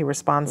home. He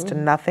responds to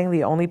nothing.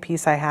 The only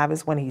peace I have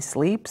is when he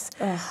sleeps.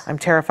 I'm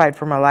terrified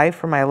for my life,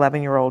 for my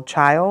 11-year-old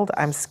child.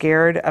 I'm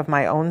scared of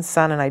my own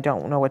son and I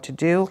don't know what to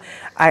do.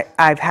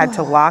 I've had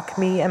to lock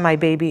me and my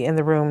baby in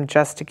the room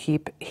just to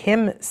keep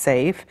him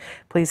safe.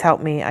 Please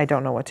help me. I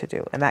don't know what to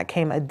do. And that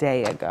came a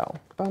day ago.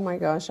 Oh my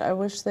gosh, I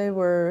wish they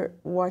were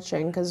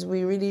watching, because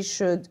we really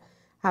should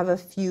have a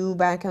few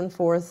back and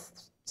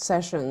forth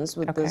sessions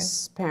with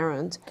this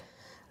parent.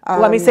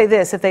 Let me say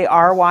this, if they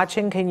are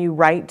watching, can you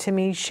write to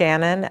me,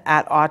 Shannon,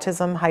 at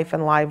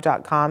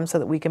autism-live.com, so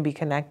that we can be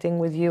connecting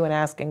with you and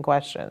asking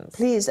questions?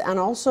 Please, and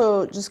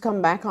also just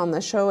come back on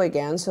the show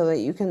again so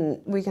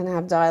that we can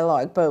have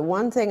dialogue. But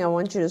one thing I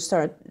want you to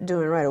start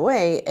doing right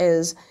away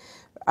is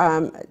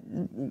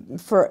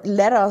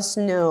let us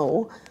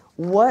know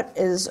what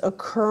is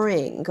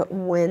occurring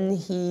when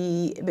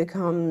he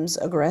becomes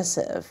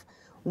aggressive.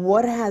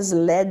 What has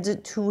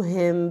led to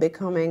him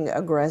becoming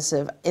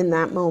aggressive in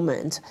that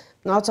moment?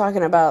 I'm not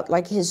talking about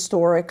like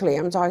historically,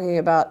 I'm talking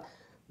about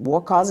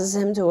what causes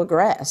him to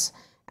aggress.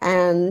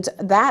 And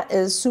that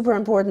is super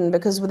important,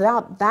 because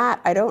without that,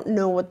 I don't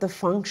know what the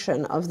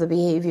function of the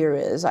behavior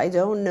is. I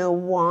don't know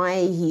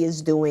why he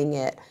is doing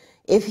it.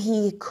 If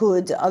he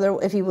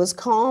was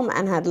calm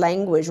and had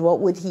language,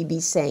 what would he be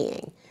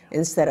saying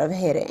instead of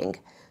hitting?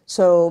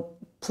 So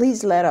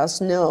please let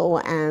us know,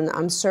 and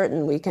I'm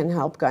certain we can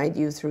help guide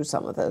you through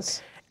some of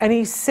this. And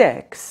he's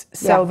 6.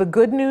 So the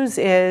good news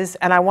is,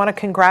 and I want to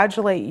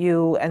congratulate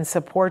you and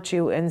support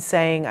you in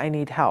saying, I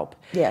need help.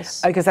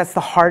 Yes. Because that's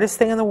the hardest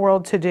thing in the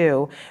world to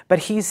do. But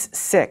he's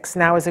 6.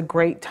 Now is a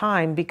great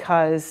time,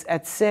 because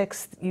at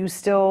 6, you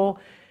still,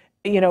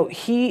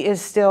 he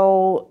is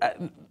still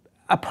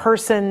a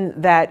person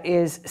that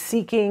is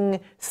seeking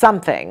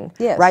something,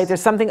 right?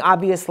 There's something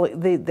obviously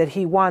that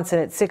he wants,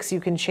 and at 6 you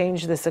can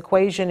change this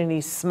equation, and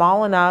he's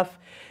small enough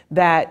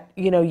that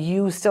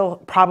you still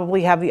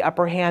probably have the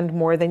upper hand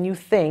more than you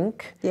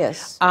think.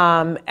 Yes.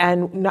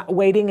 And not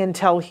waiting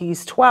until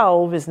he's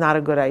 12 is not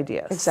a good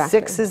idea.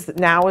 Exactly. 6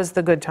 now is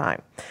the good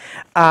time.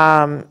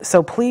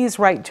 So please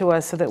write to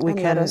us so that we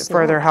can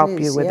further help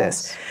you with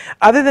this.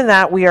 Other than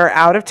that, we are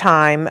out of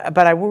time,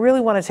 but I really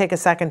want to take a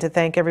second to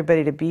thank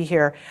everybody to be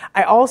here.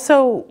 I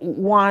also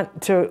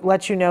want to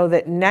let you know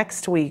that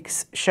next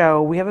week's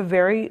show, we have a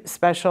very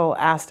special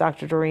Ask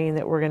Dr. Doreen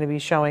that we're going to be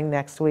showing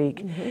next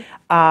week.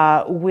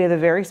 With a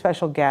very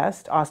special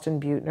guest, Austin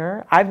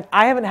Butner.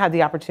 I haven't had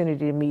the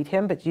opportunity to meet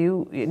him, but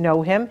you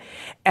know him.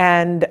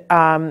 And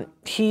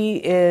he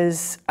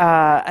is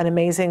an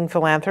amazing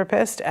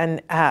philanthropist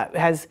and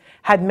has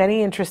had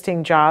many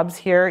interesting jobs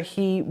here.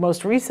 He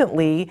most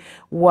recently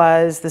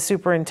was the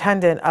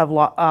superintendent of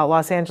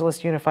Los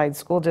Angeles Unified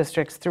School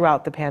Districts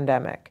throughout the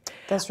pandemic.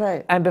 That's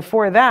right. And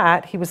before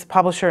that, he was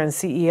publisher and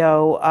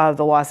CEO of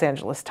the Los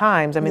Angeles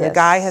Times. I mean, the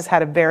guy has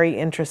had a very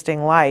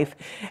interesting life.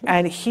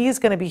 And he's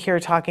going to be here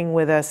talking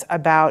with us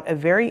about a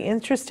very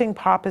interesting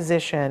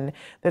proposition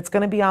that's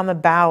going to be on the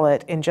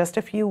ballot in just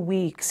a few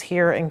weeks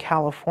here in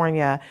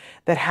California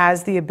that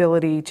has the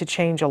ability to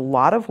change a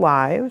lot of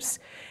lives.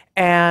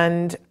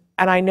 And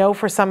I know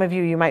for some of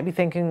you, you might be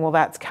thinking, well,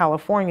 that's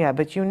California,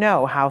 but you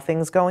know how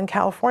things go in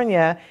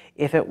California.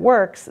 If it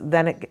works,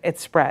 then it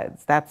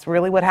spreads. That's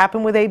really what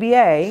happened with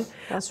ABA.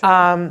 That's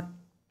right.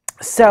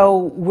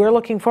 So we're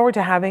looking forward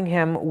to having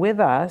him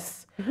with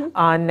us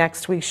on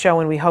next week's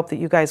show, and we hope that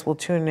you guys will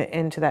tune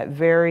into that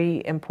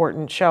very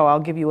important show. I'll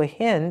give you a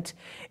hint.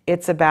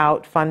 It's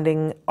about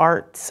funding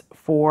arts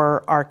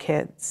for our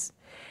kids.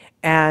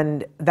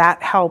 And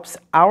that helps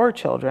our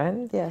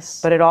children,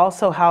 but it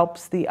also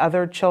helps the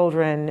other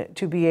children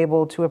to be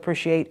able to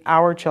appreciate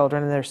our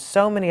children. And there's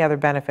so many other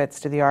benefits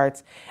to the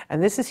arts.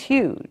 And this is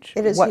huge.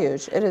 It is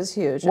huge. It is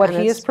huge. What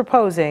he is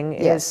proposing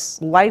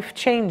is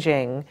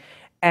life-changing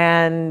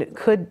and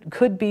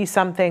could be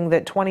something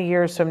that 20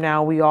 years from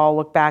now we all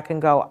look back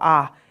and go,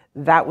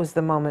 that was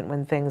the moment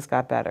when things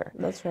got better.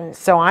 That's right.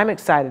 So I'm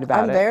excited about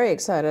it. I'm very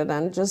excited,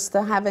 and just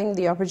having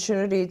the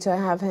opportunity to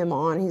have him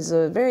on, he's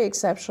a very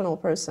exceptional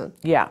person.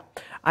 Yeah,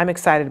 I'm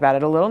excited about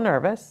it. A little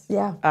nervous.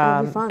 Yeah,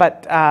 it'll be fun.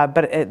 But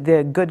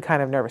the good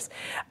kind of nervous.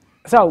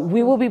 So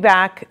we will be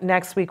back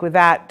next week with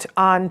that.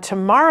 On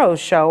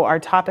tomorrow's show, our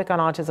topic on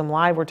Autism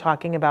Live, we're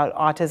talking about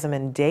autism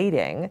and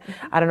dating.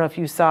 I don't know if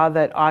you saw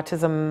that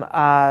Autism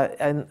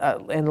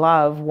in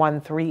Love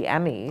won 3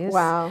 Emmys.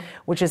 Wow.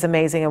 Which is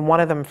amazing, and one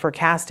of them for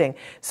casting.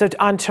 So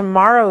on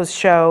tomorrow's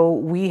show,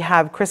 we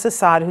have Chris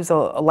Assad, who's a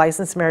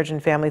licensed marriage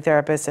and family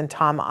therapist, and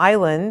Tom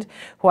Island,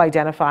 who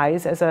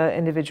identifies as an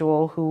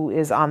individual who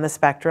is on the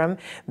spectrum.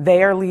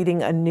 They are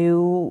leading a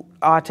new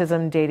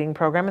autism dating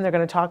program, and they're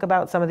going to talk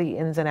about some of the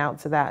ins and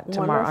outs of that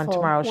tomorrow on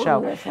tomorrow's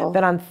show.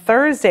 Then on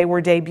Thursday,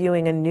 we're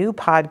debuting a new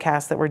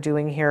podcast that we're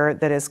doing here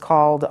that is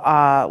called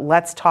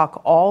Let's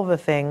Talk All the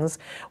Things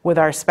with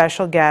our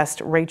special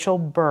guest, Rachel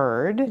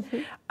Bird.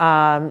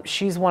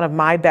 She's one of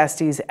my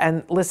besties,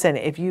 and listen,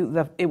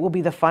 it will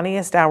be the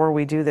funniest hour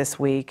we do this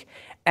week,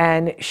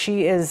 and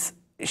she is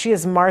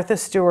Martha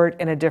Stewart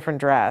in a different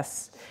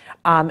dress.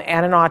 And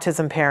an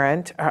autism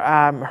parent.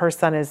 Her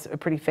son is a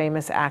pretty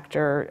famous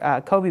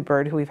actor, Kobe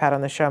Bird, who we've had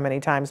on the show many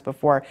times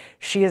before.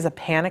 She is a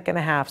panic and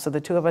a half, so the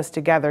two of us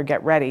together,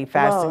 get ready,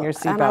 fasten your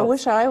seatbelts. And I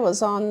wish I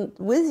was on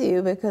with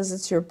you because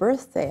it's your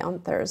birthday on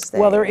Thursday.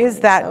 Well, there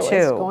is that so too.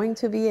 It's going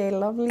to be a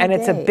lovely day. And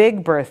it's a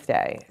big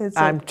birthday.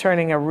 I'm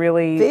turning a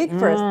really big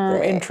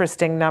birthday.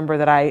 Interesting number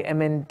that I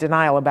am in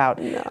denial about.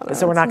 No,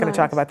 so we're not going to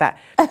talk about that.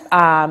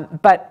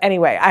 But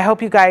anyway, I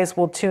hope you guys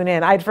will tune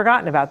in. I'd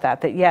forgotten about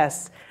that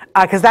yes,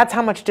 because that's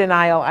how much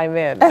denial I'm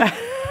in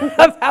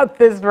about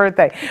this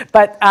birthday.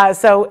 But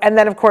and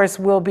then of course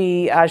we'll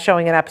be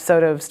showing an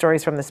episode of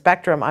Stories from the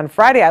Spectrum on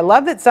Friday. I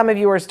love that some of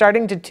you are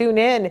starting to tune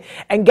in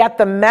and get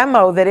the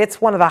memo that it's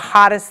one of the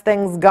hottest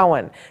things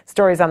going.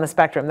 Stories on the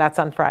Spectrum, that's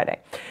on Friday.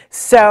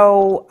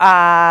 So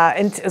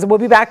we'll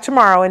be back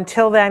tomorrow.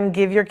 Until then,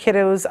 give your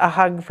kiddos a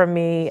hug from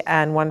me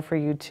and one for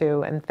you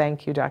too. And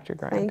thank you, Dr.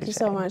 Grant. Thank you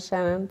so much,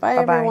 Shannon. Bye,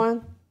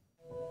 everyone.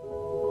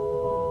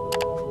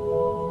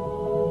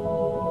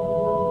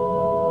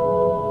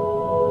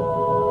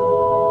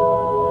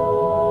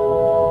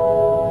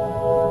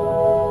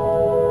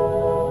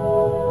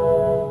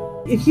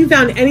 If you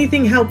found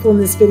anything helpful in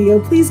this video,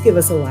 please give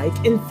us a like.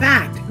 In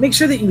fact, make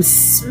sure that you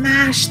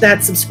smash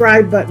that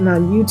subscribe button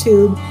on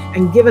YouTube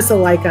and give us a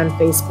like on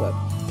Facebook.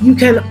 You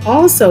can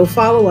also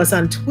follow us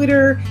on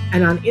Twitter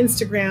and on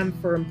Instagram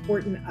for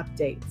important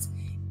updates.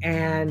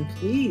 And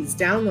please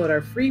download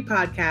our free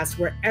podcast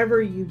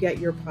wherever you get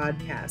your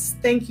podcasts.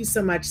 Thank you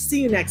so much.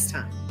 See you next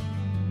time.